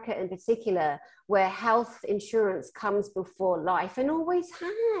America in particular, where health insurance comes before life and always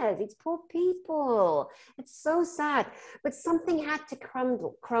has. It's poor people. It's so sad. But something had to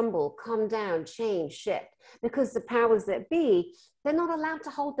crumble, calm down, change, shift, because the powers that be, they're not allowed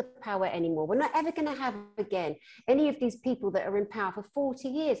to hold the power anymore. We're not ever going to have again any of these people that are in power for 40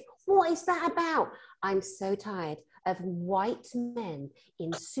 years. What is that about? I'm so tired of white men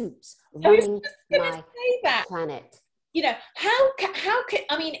in suits running my planet. You know, how can,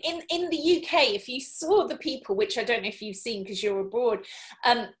 I mean, in the UK, if you saw the people, which I don't know if you've seen because you're abroad,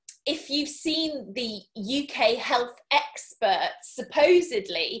 if you've seen the UK health experts,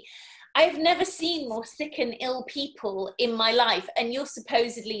 supposedly, I've never seen more sick and ill people in my life. And you're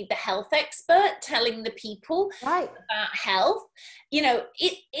supposedly the health expert telling the people about health. You know,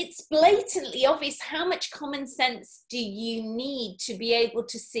 it's blatantly obvious. How much common sense do you need to be able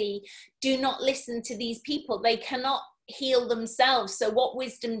to see, do not listen to these people? They cannot heal themselves. So what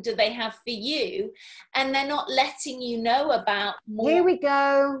wisdom do they have for you? And they're not letting you know about more. Here we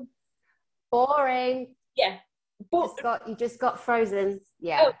go. Boring. Yeah. You just got frozen.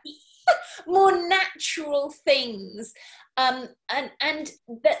 Yeah. Oh. More natural things, and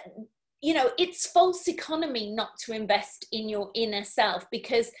that, you know, it's false economy not to invest in your inner self,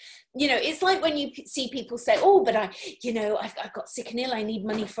 because, you know, it's like when you see people say, oh, but I've got sick and ill, I need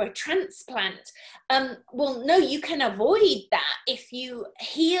money for a transplant. Well, no, you can avoid that if you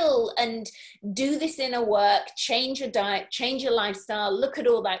heal and do this inner work, change your diet, change your lifestyle, look at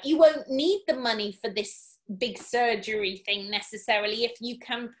all that. You won't need the money for this big surgery thing necessarily if you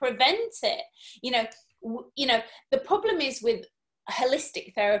can prevent it. You know, the problem is with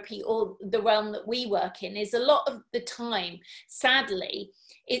holistic therapy, or the realm that we work in, is a lot of the time, sadly,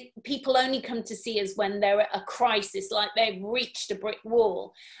 people only come to see us when they're at a crisis, like they've reached a brick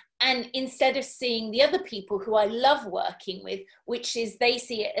wall. And instead of seeing the other people who I love working with, which is they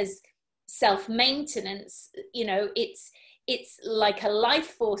see it as self-maintenance, you know, it's like a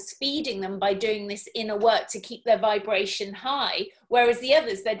life force feeding them by doing this inner work to keep their vibration high. Whereas the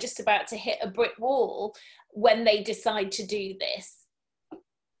others, they're just about to hit a brick wall when they decide to do this.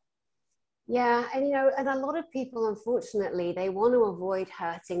 Yeah, and you know, and a lot of people, unfortunately, they want to avoid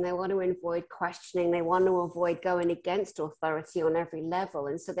hurting, they want to avoid questioning, they want to avoid going against authority on every level.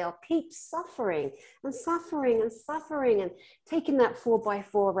 And so they'll keep suffering and suffering and suffering and taking that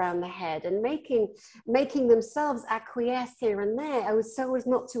 4x4 around the head and making themselves acquiesce here and there, so as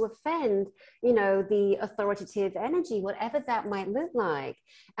not to offend, you know, the authoritative energy, whatever that might look like.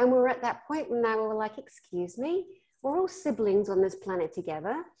 And we're at that point now where we're like, excuse me, we're all siblings on this planet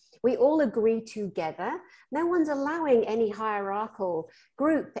together. We all agree together. No one's allowing any hierarchical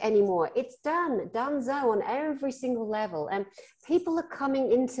group anymore. It's donezo on every single level. And people are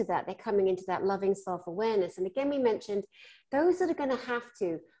coming into that. They're coming into that loving self-awareness. And again, we mentioned those that are going to have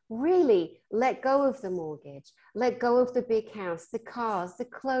to really let go of the mortgage, let go of the big house, the cars, the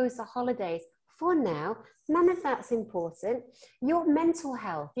clothes, the holidays. For now, none of that's important. Your mental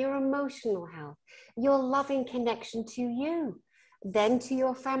health, your emotional health, your loving connection to you, then to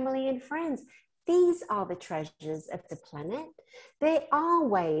your family and friends. These are the treasures of the planet. There are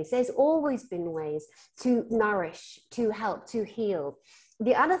ways, there's always been ways to nourish, to help, to heal.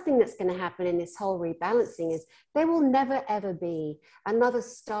 The other thing that's going to happen in this whole rebalancing is there will never, ever be another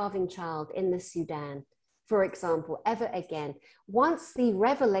starving child in the Sudan, for example, ever again. Once the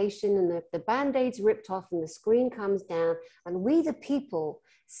revelation and the band-aids ripped off and the screen comes down and we, the people,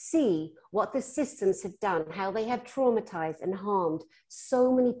 see what the systems have done, how they have traumatized and harmed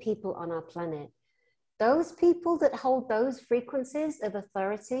so many people on our planet. Those people that hold those frequencies of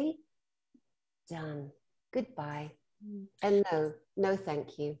authority, done. goodbye. And no,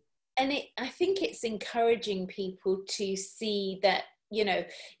 thank you. And I think it's encouraging people to see that, you know,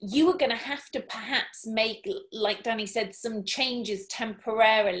 you are going to have to perhaps make, like Dani said, some changes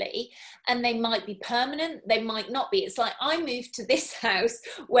temporarily, and they might be permanent, they might not be. It's like, I moved to this house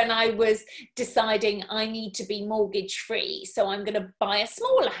when I was deciding I need to be mortgage free, so I'm going to buy a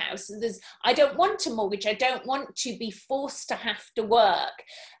smaller house. I don't want a mortgage, I don't want to be forced to have to work.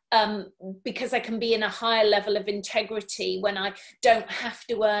 Because I can be in a higher level of integrity when I don't have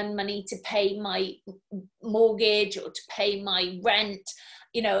to earn money to pay my mortgage or to pay my rent.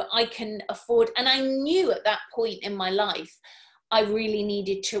 You know, I can afford, and I knew at that point in my life, I really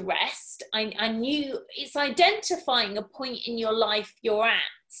needed to rest. I knew it's identifying a point in your life you're at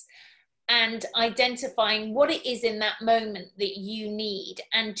and identifying what it is in that moment that you need,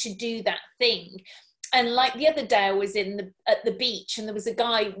 and to do that thing. And like the other day, I was at the beach, and there was a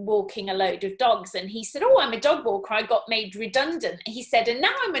guy walking a load of dogs, and he said, "Oh, I'm a dog walker. I got made redundant." He said, "And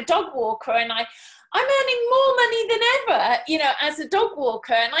now I'm a dog walker, and I'm earning more money than ever, you know, as a dog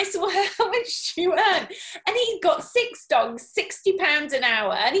walker." And I said, "Well, how much do you earn?" And he got 6 dogs, £60 an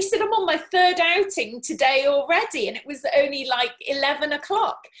hour. And he said, "I'm on my 3rd outing today already." And it was only like 11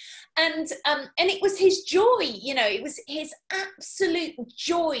 o'clock. And it was his joy, you know, it was his absolute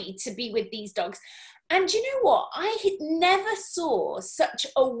joy to be with these dogs. And you know what? I never saw such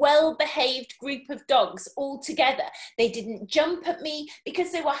a well-behaved group of dogs all together. They didn't jump at me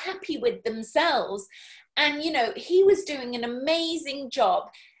because they were happy with themselves. And, you know, he was doing an amazing job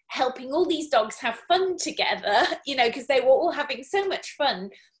helping all these dogs have fun together, you know, because they were all having so much fun.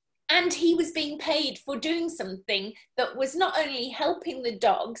 And he was being paid for doing something that was not only helping the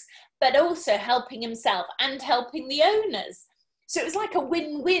dogs, but also helping himself and helping the owners. So it was like a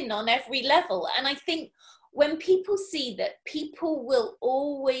win-win on every level. And I think when people see that people will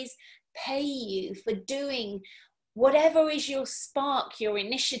always pay you for doing whatever is your spark, your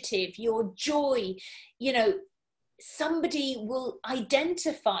initiative, your joy, you know, somebody will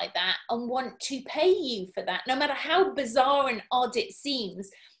identify that and want to pay you for that, no matter how bizarre and odd it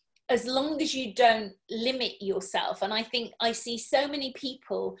seems, as long as you don't limit yourself. And I think I see so many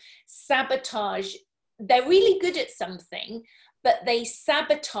people sabotage. They're really good at something, but they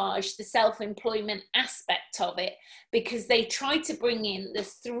sabotage the self-employment aspect of it because they try to bring in the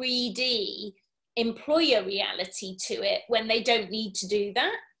 3D employer reality to it when they don't need to do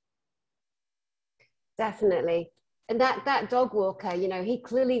that. Definitely. And that dog walker, you know, he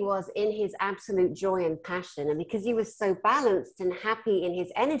clearly was in his absolute joy and passion. And because he was so balanced and happy in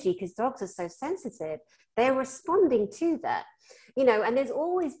his energy, because dogs are so sensitive, they're responding to that. You know, and there's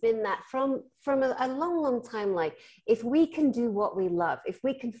always been that from a long time, like, if we can do what we love, if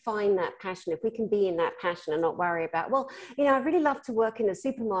we can find that passion, if we can be in that passion and not worry about, well, you know, I really love to work in a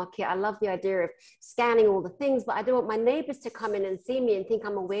supermarket. I love the idea of scanning all the things, but I don't want my neighbors to come in and see me and think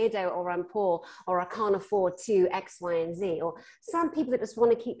I'm a weirdo or I'm poor or I can't afford to X, Y, and Z. Or some people that just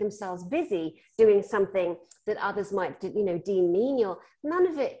want to keep themselves busy doing something that others might, you know, deem menial. None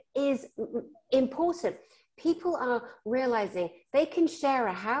of it is important. People are realizing they can share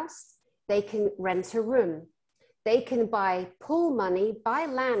a house, they can rent a room, they can buy pool money, buy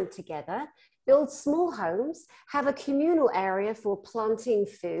land together, build small homes, have a communal area for planting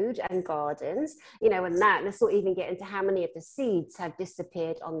food and gardens, you know, and let's not even get into how many of the seeds have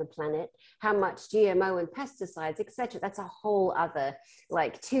disappeared on the planet, how much GMO and pesticides, etc. That's a whole other,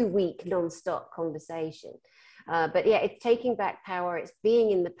 like, 2-week non-stop conversation. But yeah, it's taking back power. It's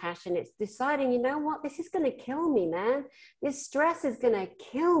being in the passion. It's deciding, you know what, this is going to kill me, man. This stress is going to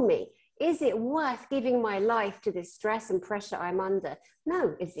kill me. Is it worth giving my life to this stress and pressure I'm under?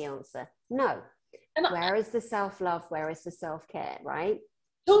 No, is the answer. No. And where is the self-love? Where is the self-care, right?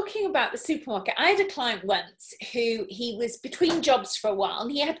 Talking about the supermarket, I had a client once who he was between jobs for a while,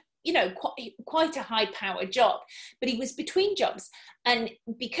 and he had, you know, quite a high power job, but he was between jobs. And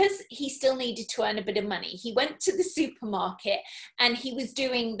because he still needed to earn a bit of money, he went to the supermarket and he was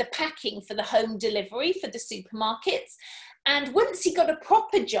doing the packing for the home delivery for the supermarkets. And once he got a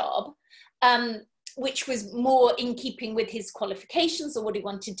proper job, which was more in keeping with his qualifications or what he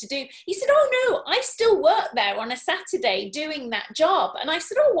wanted to do, he said, "Oh no, I still work there on a Saturday doing that job." And I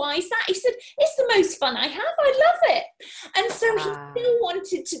said, "Oh, why is that?" He said, "It's the most fun I have. I love it." And so he still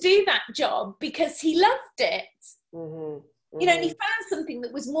wanted to do that job because he loved it. You know, and he found something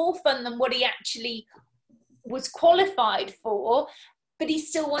that was more fun than what he actually was qualified for, but he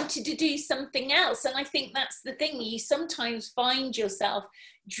still wanted to do something else. And I think that's the thing. You sometimes find yourself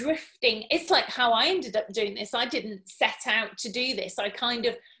drifting. It's like how I ended up doing this. I didn't set out to do this. I kind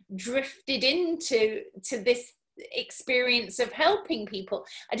of drifted into this experience of helping people.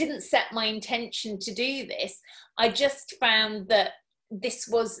 I didn't set my intention to do this. I just found that this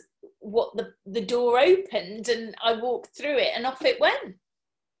was what the door opened, and I walked through it and off it went.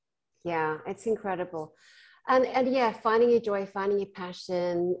 Yeah, it's incredible. And yeah, finding your joy, finding your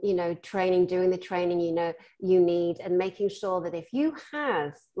passion, you know, training, doing the training, you know, you need, and making sure that if you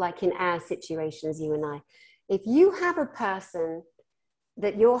have, like in our situations, you and I, if you have a person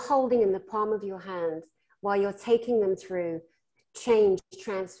that you're holding in the palm of your hand while you're taking them through change,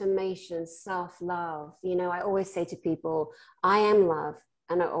 transformation, self-love, you know, I always say to people, I am love.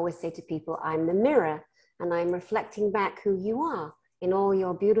 And I always say to people, I'm the mirror, and I'm reflecting back who you are in all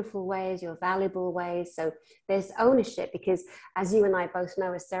your beautiful ways, your valuable ways. So there's ownership, because as you and I both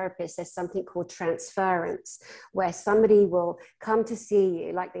know as therapists, there's something called transference, where somebody will come to see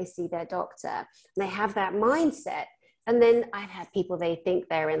you like they see their doctor, and they have that mindset. And then I've had people, they think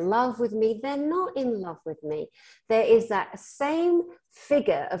they're in love with me. They're not in love with me. There is that same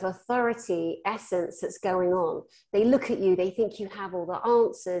figure of authority essence that's going on. They look at you, they think you have all the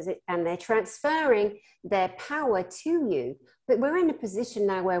answers, and they're transferring their power to you. But we're in a position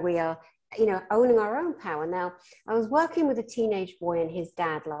now where we are, you know, owning our own power. Now, I was working with a teenage boy and his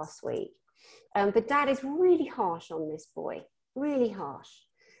dad last week. The dad is really harsh on this boy, really harsh.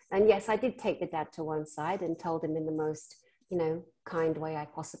 And yes, I did take the dad to one side and told him in the most, you know, kind way I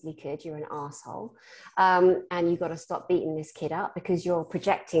possibly could, you're an asshole. And you got to stop beating this kid up, because you're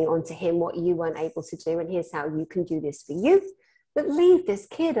projecting onto him what you weren't able to do. And here's how you can do this for you. But leave this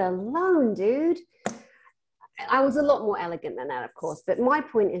kid alone, dude. I was a lot more elegant than that, of course. But my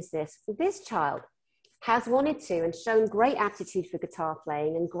point is this child has wanted to and shown great aptitude for guitar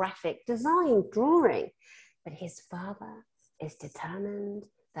playing and graphic design, drawing. But his father is determined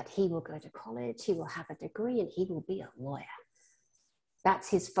that he will go to college, he will have a degree, and he will be a lawyer. That's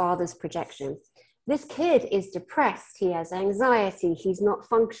his father's projection. This kid is depressed, he has anxiety, he's not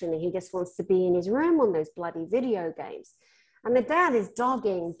functioning, he just wants to be in his room on those bloody video games. And the dad is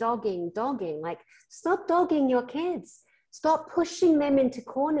dogging, like, stop dogging your kids. Stop pushing them into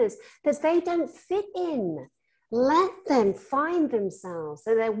corners that they don't fit in. Let them find themselves.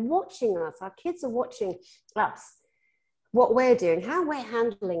 So they're watching us, our kids are watching us, what we're doing, how we're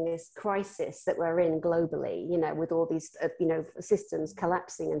handling this crisis that we're in globally, you know, with all these, you know, systems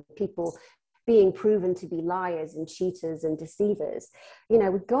collapsing and people being proven to be liars and cheaters and deceivers. You know,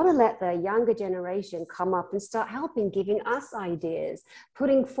 we've got to let the younger generation come up and start helping, giving us ideas,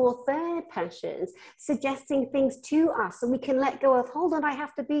 putting forth their passions, suggesting things to us, so we can let go of, hold on, I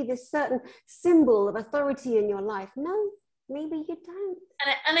have to be this certain symbol of authority in your life. No, maybe you don't.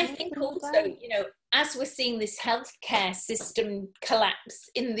 And I think also, you know, as we're seeing this healthcare system collapse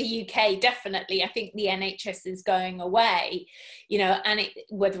in the UK, definitely, I think the NHS is going away, you know, and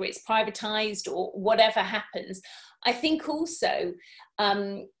whether it's privatized or whatever happens, I think also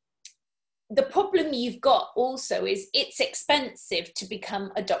the problem you've got also is it's expensive to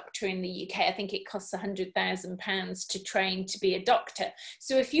become a doctor in the UK. I think it costs £100,000 to train to be a doctor.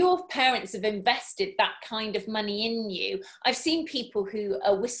 So if your parents have invested that kind of money in you, I've seen people who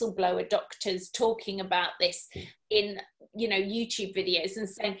are whistleblower doctors talking about this in, you know, YouTube videos and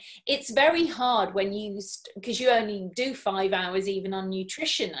saying it's very hard when you, because you only do 5 hours even on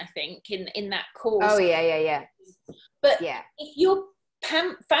nutrition, I think, in that course. Oh, yeah. But yeah, if you're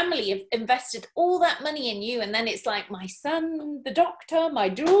family have invested all that money in you, and then it's like, my son the doctor, my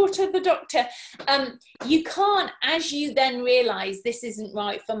daughter the doctor, you can't, as you then realize this isn't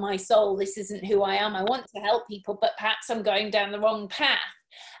right for my soul, this isn't who I am, I want to help people, but perhaps I'm going down the wrong path,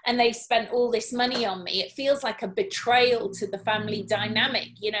 and they've spent all this money on me, it feels like a betrayal to the family dynamic.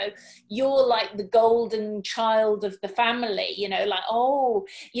 You know, you're like the golden child of the family, you know, like, oh,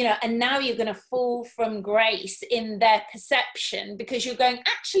 you know, and now you're going to fall from grace in their perception, because you're going,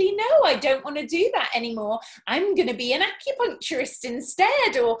 actually, no, I don't want to do that anymore. I'm going to be an acupuncturist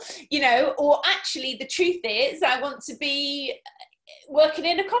instead, or, you know, or actually the truth is I want to be working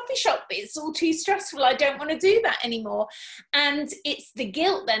in a coffee shop, it's all too stressful, I don't want to do that anymore. And it's the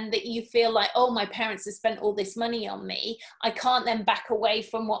guilt then that you feel like, oh, my parents have spent all this money on me, I can't then back away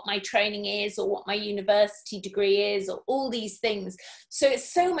from what my training is or what my university degree is or all these things. So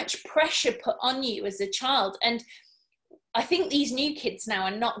it's so much pressure put on you as a child. And I think these new kids now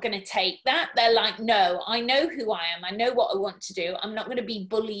are not going to take that. They're like, no, I know who I am. I know what I want to do. I'm not going to be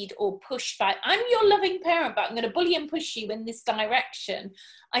bullied or pushed by, I'm your loving parent, but I'm going to bully and push you in this direction.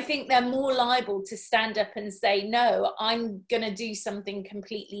 I think they're more liable to stand up and say, no, I'm going to do something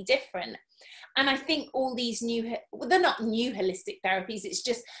completely different. And I think all these new, well, they're not new holistic therapies, it's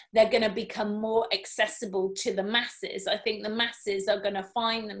just they're going to become more accessible to the masses. I think the masses are going to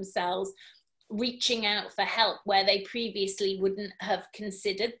find themselves reaching out for help where they previously wouldn't have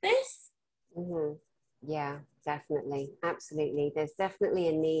considered this. Mm-hmm. Yeah, definitely. Absolutely. There's definitely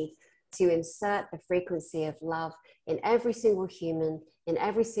a need to insert the frequency of love in every single human, in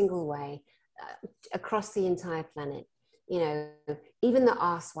every single way, across the entire planet. You know, even the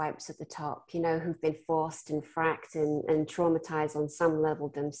arse-wipes at the top, you know, who've been forced and fracked and traumatized on some level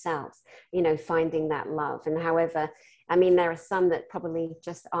themselves, you know, finding that love. And however, I mean, there are some that probably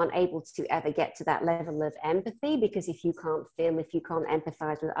just aren't able to ever get to that level of empathy, because if you can't feel, if you can't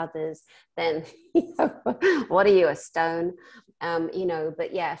empathize with others, then, you know, what are you, a stone? You know,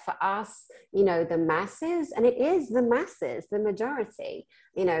 but yeah, for us, you know, the masses, and it is the masses, the majority,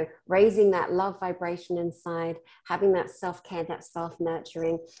 you know, raising that love vibration inside, having that self-care, that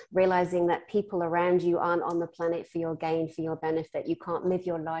self-nurturing, realizing that people around you aren't on the planet for your gain, for your benefit. You can't live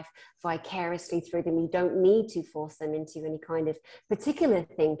your life vicariously through them. You don't need to force them into any kind of particular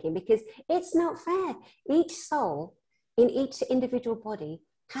thinking, because it's not fair. Each soul in each individual body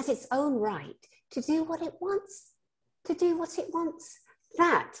has its own right to do what it wants, to do what it wants.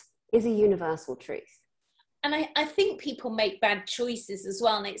 That is a universal truth. And I think people make bad choices as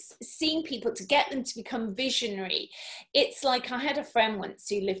well. And it's seeing people, to get them to become visionary. It's like, I had a friend once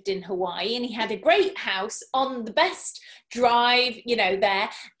who lived in Hawaii, and he had a great house on the best drive, you know, there.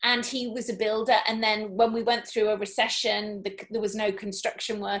 And he was a builder. And then when we went through a recession, there was no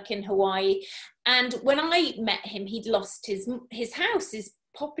construction work in Hawaii. And when I met him, he'd lost his house, his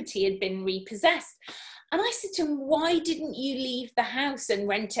property had been repossessed. And I said to him, why didn't you leave the house and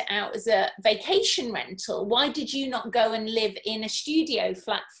rent it out as a vacation rental? Why did you not go and live in a studio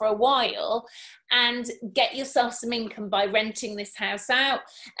flat for a while and get yourself some income by renting this house out?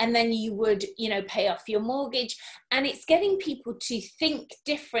 And then you would, you know, pay off your mortgage. And it's getting people to think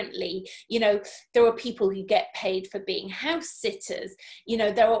differently. You know, there are people who get paid for being house sitters. You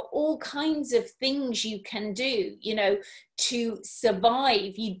know, there are all kinds of things you can do, you know, to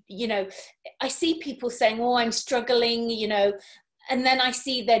survive. You know, I see people saying, oh, I'm struggling, you know, and then I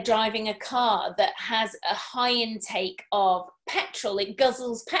see they're driving a car that has a high intake of petrol. It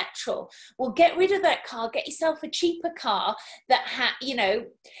guzzles petrol. Well, get rid of that car. Get yourself a cheaper car that you know,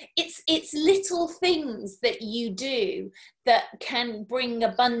 it's little things that you do that can bring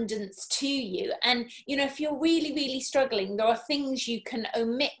abundance to you. And, you know, if you're really, really struggling, there are things you can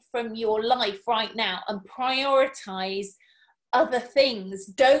omit from your life right now and prioritize other things.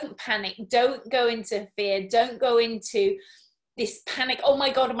 Don't panic. Don't go into fear. Don't go into this panic. Oh my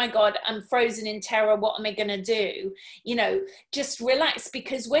God, I'm frozen in terror. What am I going to do? You know, just relax,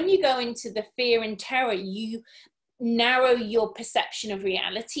 because when you go into the fear and terror, you narrow your perception of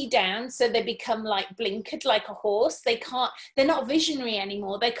reality down. So they become like blinkered, like a horse. They're not visionary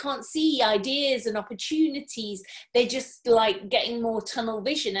anymore. They can't see ideas and opportunities. They're just like getting more tunnel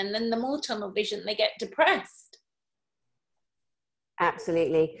vision. And then the more tunnel vision, they get depressed.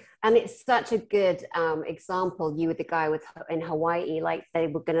 Absolutely. And it's such a good example. You were the guy in Hawaii, like they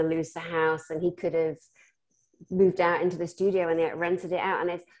were going to lose the house and he could have moved out into the studio and they rented it out. And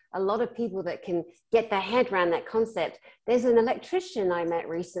it's a lot of people that can get their head around that concept. There's an electrician I met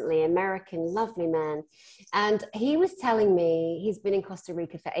recently, American, lovely man. And he was telling me, he's been in Costa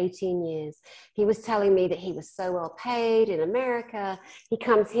Rica for 18 years. He was telling me that he was so well paid in America. He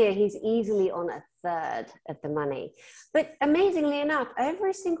comes here, he's easily on a third of the money. But amazingly enough,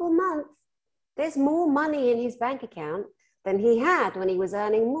 every single month, there's more money in his bank account than he had when he was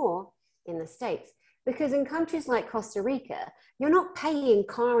earning more in the States. Because in countries like Costa Rica, you're not paying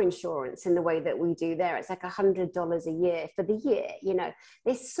car insurance in the way that we do there. It's like $100 a year for the year. You know,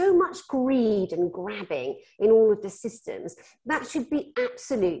 there's so much greed and grabbing in all of the systems that should be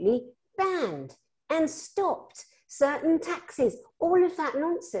absolutely banned and stopped. Certain taxes, all of that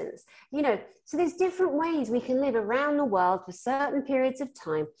nonsense, you know. So there's different ways we can live around the world for certain periods of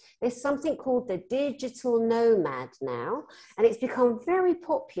time. There's something called the digital nomad now, and it's become very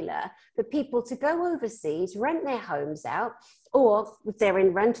popular for people to go overseas, rent their homes out, or if they're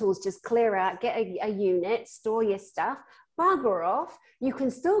in rentals, just clear out, get a unit, store your stuff, bugger off. You can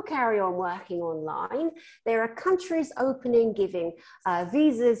still carry on working online. There are countries opening, giving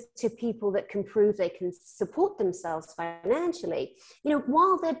visas to people that can prove they can support themselves financially, you know,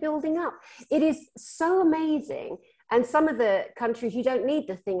 while they're building up. It is so amazing. And some of the countries, you don't need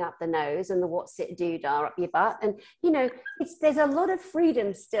the thing up the nose and the what's it doodah up your butt. And, you know, there's a lot of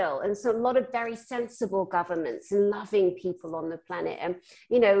freedom still. And so a lot of very sensible governments and loving people on the planet. And,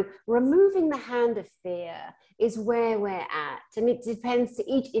 you know, removing the hand of fear is where we're at. And it depends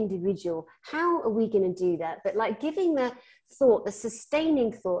to each individual. How are we going to do that? But like giving the thought, the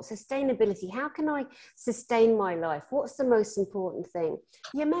sustaining thought, sustainability. How can I sustain my life? What's the most important thing?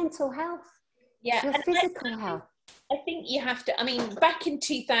 Your mental health. Yeah, your and physical health. I think you have to, I mean, back in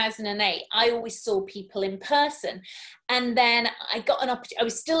 2008, I always saw people in person. And then I got an opportunity, I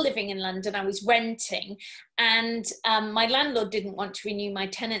was still living in London, I was renting, and my landlord didn't want to renew my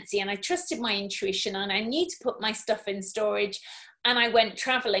tenancy. And I trusted my intuition, and I knew to put my stuff in storage. And I went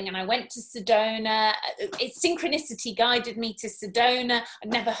traveling, and I went to Sedona. Synchronicity guided me to Sedona.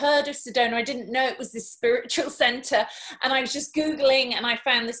 I'd never heard of Sedona. I didn't know it was this spiritual center. And I was just Googling, and I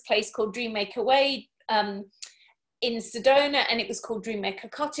found this place called Dreammaker Way, in Sedona, and it was called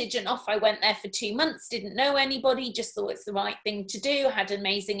Dreammaker Cottage, and off I went there for 2 months, didn't know anybody, just thought it's the right thing to do, had an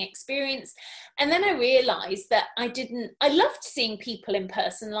amazing experience. And then I realized that I loved seeing people in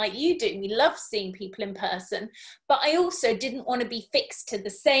person like you do, we love seeing people in person, but I also didn't want to be fixed to the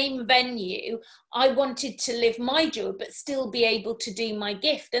same venue. I wanted to live my joy but still be able to do my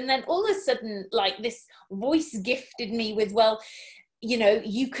gift. And then all of a sudden, like, this voice gifted me with, well, you know,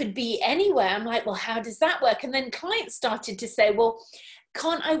 you could be anywhere. I'm like, well, how does that work? And then clients started to say, well,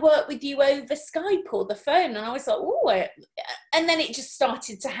 can't I work with you over Skype or the phone? And I was like, oh, and then it just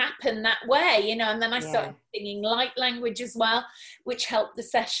started to happen that way, you know. And then I started singing light language as well, which helped the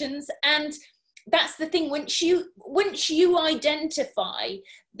sessions. And that's the thing, once you identify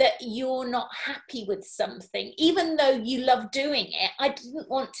that you're not happy with something, even though you love doing it, I didn't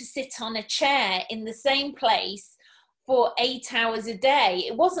want to sit on a chair in the same place for 8 hours a day.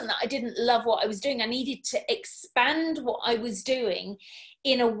 It wasn't that I didn't love what I was doing. I needed to expand what I was doing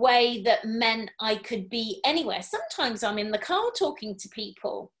in a way that meant I could be anywhere. Sometimes I'm in the car talking to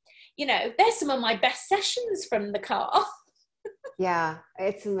people. You know, there's some of my best sessions from the car. Yeah,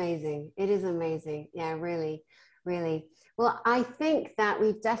 it's amazing. It is amazing. Yeah, really, really. Well, I think that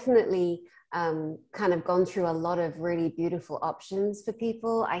we've definitely kind of gone through a lot of really beautiful options for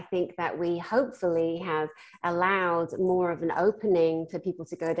people. I think that we hopefully have allowed more of an opening for people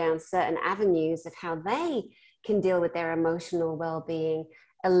to go down certain avenues of how they can deal with their emotional well-being,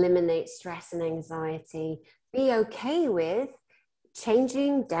 eliminate stress and anxiety, be okay with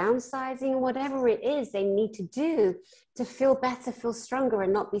changing, downsizing, whatever it is they need to do to feel better, feel stronger,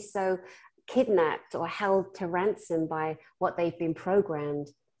 and not be so kidnapped or held to ransom by what they've been programmed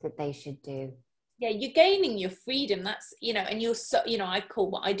that they should do. Yeah, you're gaining your freedom. That's, you know, and you're so, you know, I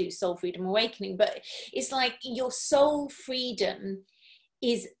call what I do soul freedom awakening, but it's like your soul freedom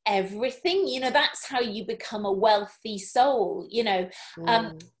is everything. You know, that's how you become a wealthy soul. You know,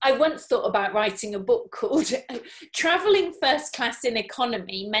 I once thought about writing a book called Traveling First Class in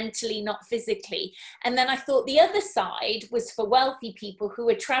Economy, Mentally Not Physically. And then I thought the other side was for wealthy people who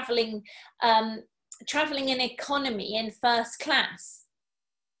are traveling in economy in first class.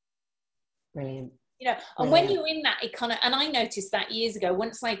 Brilliant. You know, and when you're in that economy, and I noticed that years ago,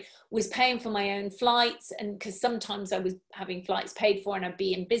 once I was paying for my own flights, and because sometimes I was having flights paid for and I'd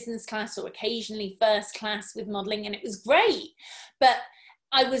be in business class or occasionally first class with modeling, and it was great, but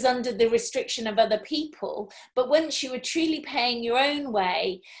I was under the restriction of other people. But once you were truly paying your own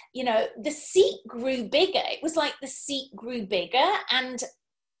way, you know, the seat grew bigger. It was like the seat grew bigger, and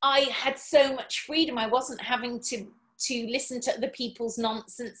I had so much freedom. I wasn't having to listen to other people's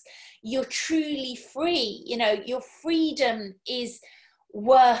nonsense. You're truly free. You know, your freedom is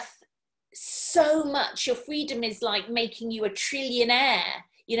worth so much. Your freedom is like making you a trillionaire.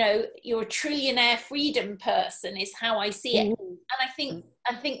 You know, you're a trillionaire freedom person is how I see it. And I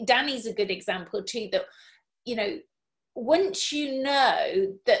think Dani's a good example too, that, you know, once you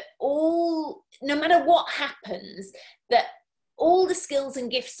know that no matter what happens, that all the skills and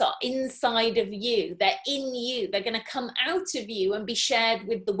gifts are inside of you, they're in you, they're going to come out of you and be shared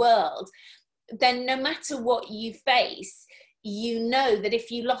with the world, then no matter what you face, you know that if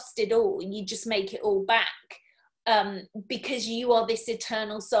you lost it all, you just make it all back, because you are this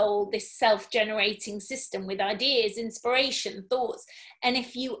eternal soul, this self-generating system with ideas, inspiration, thoughts. And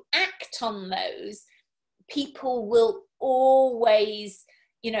if you act on those, people will always,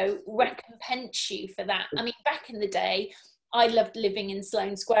 you know, recompense you for that. I mean, back in the day, I loved living in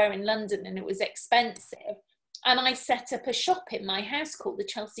Sloane Square in London, and it was expensive. And I set up a shop in my house called the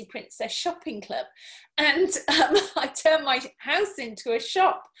Chelsea Princess Shopping Club. And I turned my house into a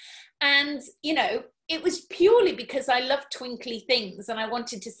shop. And, you know, it was purely because I loved twinkly things and I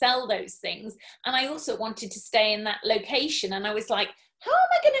wanted to sell those things. And I also wanted to stay in that location. And I was like, how am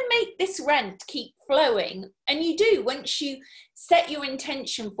I going to make this rent keep flowing? And you do, once you set your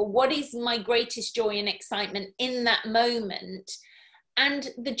intention for what is my greatest joy and excitement in that moment, and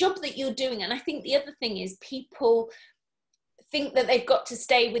the job that you're doing. And I think the other thing is people think that they've got to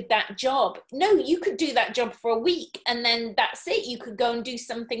stay with that job. No, you could do that job for a week and then that's it. You could go and do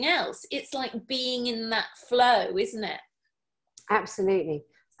something else. It's like being in that flow, isn't it? Absolutely.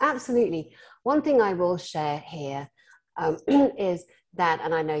 Absolutely. One thing I will share here is that,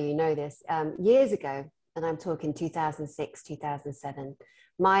 and I know you know this, years ago, and I'm talking 2006, 2007,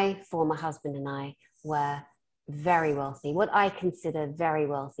 my former husband and I were very wealthy, what I consider very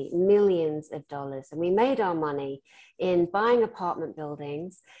wealthy, millions of dollars. And we made our money in buying apartment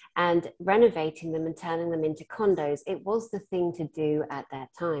buildings and renovating them and turning them into condos. It was the thing to do at that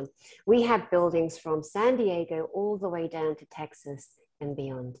time. We had buildings from San Diego all the way down to Texas and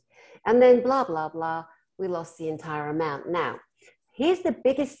beyond. And then blah, blah, blah, we lost the entire amount. Now, here's the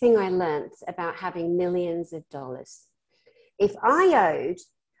biggest thing I learned about having millions of dollars. If I owed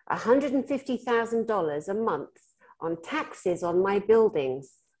 $150,000 a month on taxes on my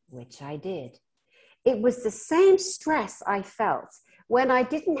buildings, which I did, it was the same stress I felt when I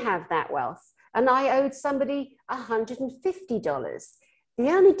didn't have that wealth and I owed somebody $150. The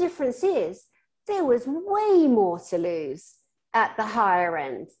only difference is there was way more to lose at the higher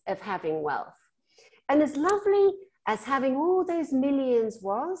end of having wealth. And as lovely as having all those millions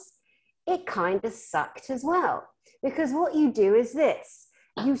was, it kind of sucked as well. Because what you do is this: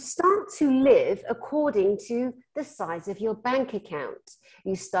 you start to live according to the size of your bank account.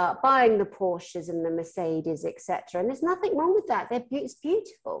 You start buying the Porsches and the Mercedes, etc. And there's nothing wrong with that. It's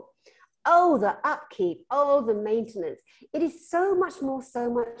beautiful. Oh, the upkeep. Oh, the maintenance. It is so much more, so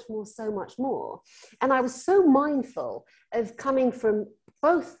much more, so much more. And I was so mindful of coming from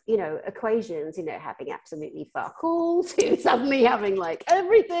both, equations, having absolutely fuck all to suddenly having like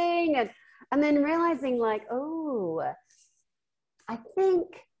everything. And then realizing like, oh, I think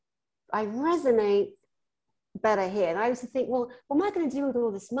I resonate better here. And I used to think, well, what am I going to do with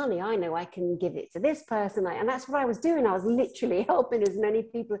all this money? I know I can give it to this person. And that's what I was doing. I was literally helping as many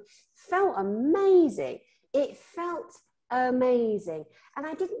people. It felt amazing. It felt amazing. And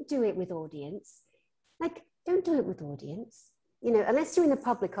I didn't do it with audience. Like, don't do it with audience. Unless you're in the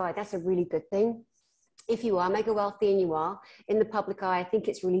public eye, that's a really good thing. If you are mega wealthy and you are in the public eye, I think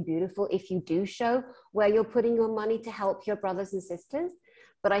it's really beautiful if you do show where you're putting your money to help your brothers and sisters.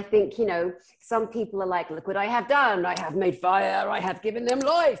 But I think, some people are like, look what I have done. I have made fire. I have given them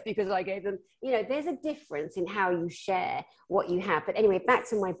life because I gave them, there's a difference in how you share what you have. But anyway, back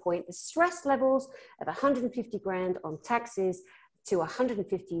to my point, the stress levels of 150 grand on taxes to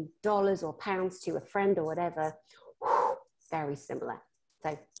 $150 or pounds to a friend or whatever, very similar.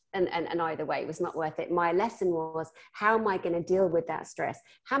 So, and either way, it was not worth it. My lesson was, how am I going to deal with that stress?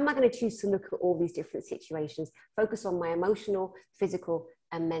 How am I going to choose to look at all these different situations, focus on my emotional, physical,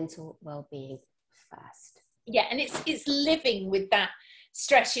 and mental well-being first? Yeah, and it's living with that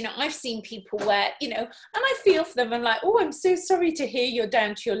stress. I've seen people where, and I feel for them. I'm like, oh, I'm so sorry to hear you're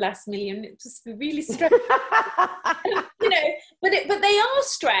down to your last million. It must be really stressful. But they are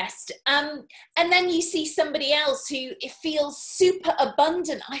stressed. And then you see somebody else who feels super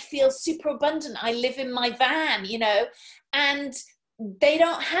abundant. I feel super abundant. I live in my van, and they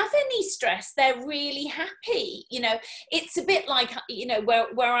don't have any stress. They're really happy. It's a bit like,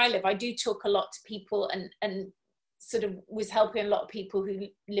 where I live, I do talk a lot to people and sort of was helping a lot of people who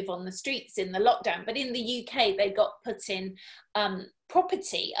live on the streets in the lockdown. But in the UK, they got put in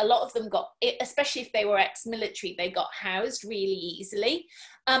property. A lot of them got, especially if they were ex-military, they got housed really easily.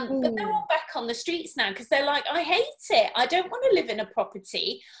 But they're all back on the streets now because they're like, I hate it. I don't want to live in a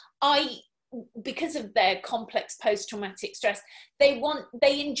property. Because of their complex post-traumatic stress, they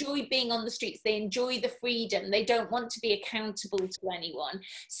enjoy being on the streets. They enjoy the freedom. They don't want to be accountable to anyone.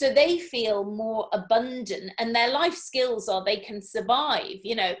 So they feel more abundant, and their life skills are they can survive,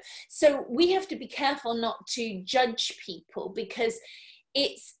 So we have to be careful not to judge people, because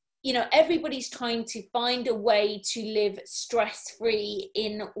it's, everybody's trying to find a way to live stress-free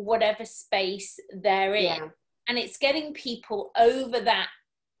in whatever space they're in. Yeah. And it's getting people over that.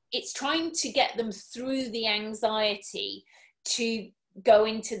 It's trying to get them through the anxiety to go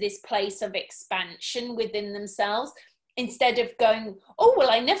into this place of expansion within themselves, instead of going, oh,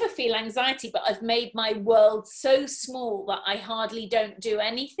 well, I never feel anxiety, but I've made my world so small that I hardly don't do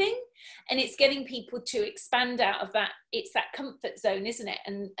anything. And it's getting people to expand out of that. It's that comfort zone, isn't it?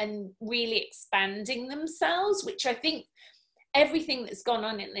 And really expanding themselves, which I think everything that's gone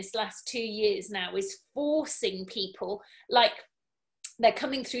on in this last 2 years now is forcing people, like, they're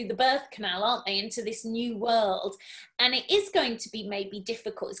coming through the birth canal, aren't they, into this new world. And it is going to be maybe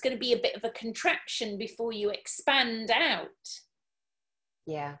difficult. It's going to be a bit of a contraction before you expand out.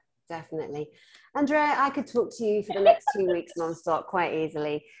 Yeah, definitely. Andrea, I could talk to you for the next 2 weeks non-stop quite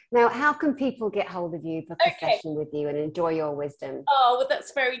easily. Now, how can people get hold of you, book a session with you and enjoy your wisdom? Oh, well,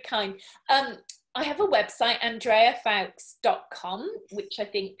 that's very kind. I have a website, andreafoulkes.com, which I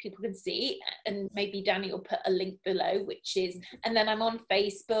think people can see, and maybe Dani will put a link below, which is, and then I'm on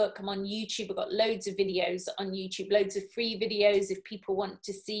Facebook, I'm on YouTube, I've got loads of videos on YouTube, loads of free videos if people want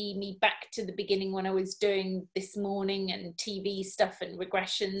to see me back to the beginning when I was doing This Morning and TV stuff and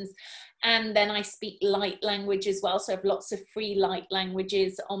regressions. And then I speak light language as well, so I have lots of free light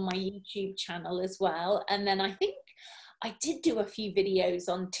languages on my YouTube channel as well. And then I think I did do a few videos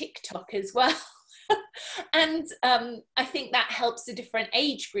on TikTok as well. And I think that helps a different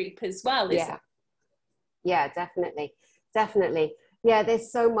age group as well. Yeah, definitely. Definitely. Yeah,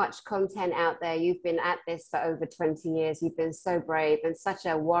 there's so much content out there. You've been at this for over 20 years. You've been so brave and such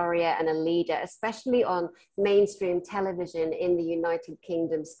a warrior and a leader, especially on mainstream television in the United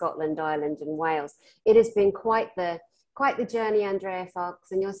Kingdom, Scotland, Ireland, and Wales. It has been quite the journey, Andrea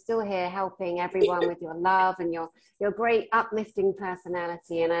Foulkes, and you're still here helping everyone with your love and your great uplifting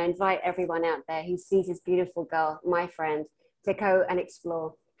personality. And I invite everyone out there who sees this beautiful girl, my friend, to go and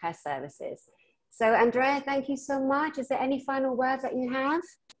explore her services. So Andrea, thank you so much. Is there any final words that you have?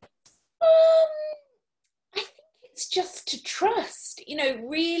 I think it's just to trust,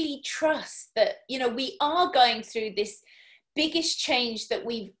 really trust that, we are going through this biggest change that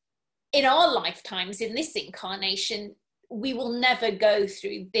we've, in our lifetimes, in this incarnation, we will never go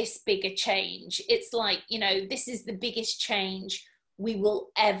through this big a change. It's like, this is the biggest change we will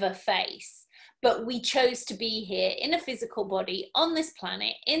ever face. But we chose to be here in a physical body on this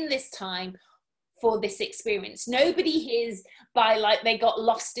planet, in this time, for this experience. Nobody here's by like they got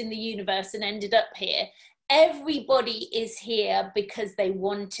lost in the universe and ended up here. Everybody is here because they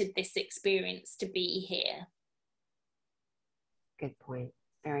wanted this experience to be here. Good point.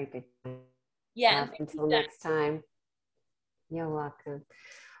 Very good point. Yeah. Until next time. You're welcome.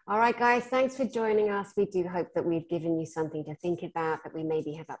 All right, guys, thanks for joining us. We do hope that we've given you something to think about, that we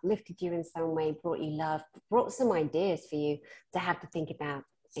maybe have uplifted you in some way, brought you love, brought some ideas for you to have to think about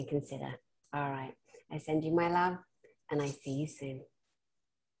and consider. All right, I send you my love, and I see you soon.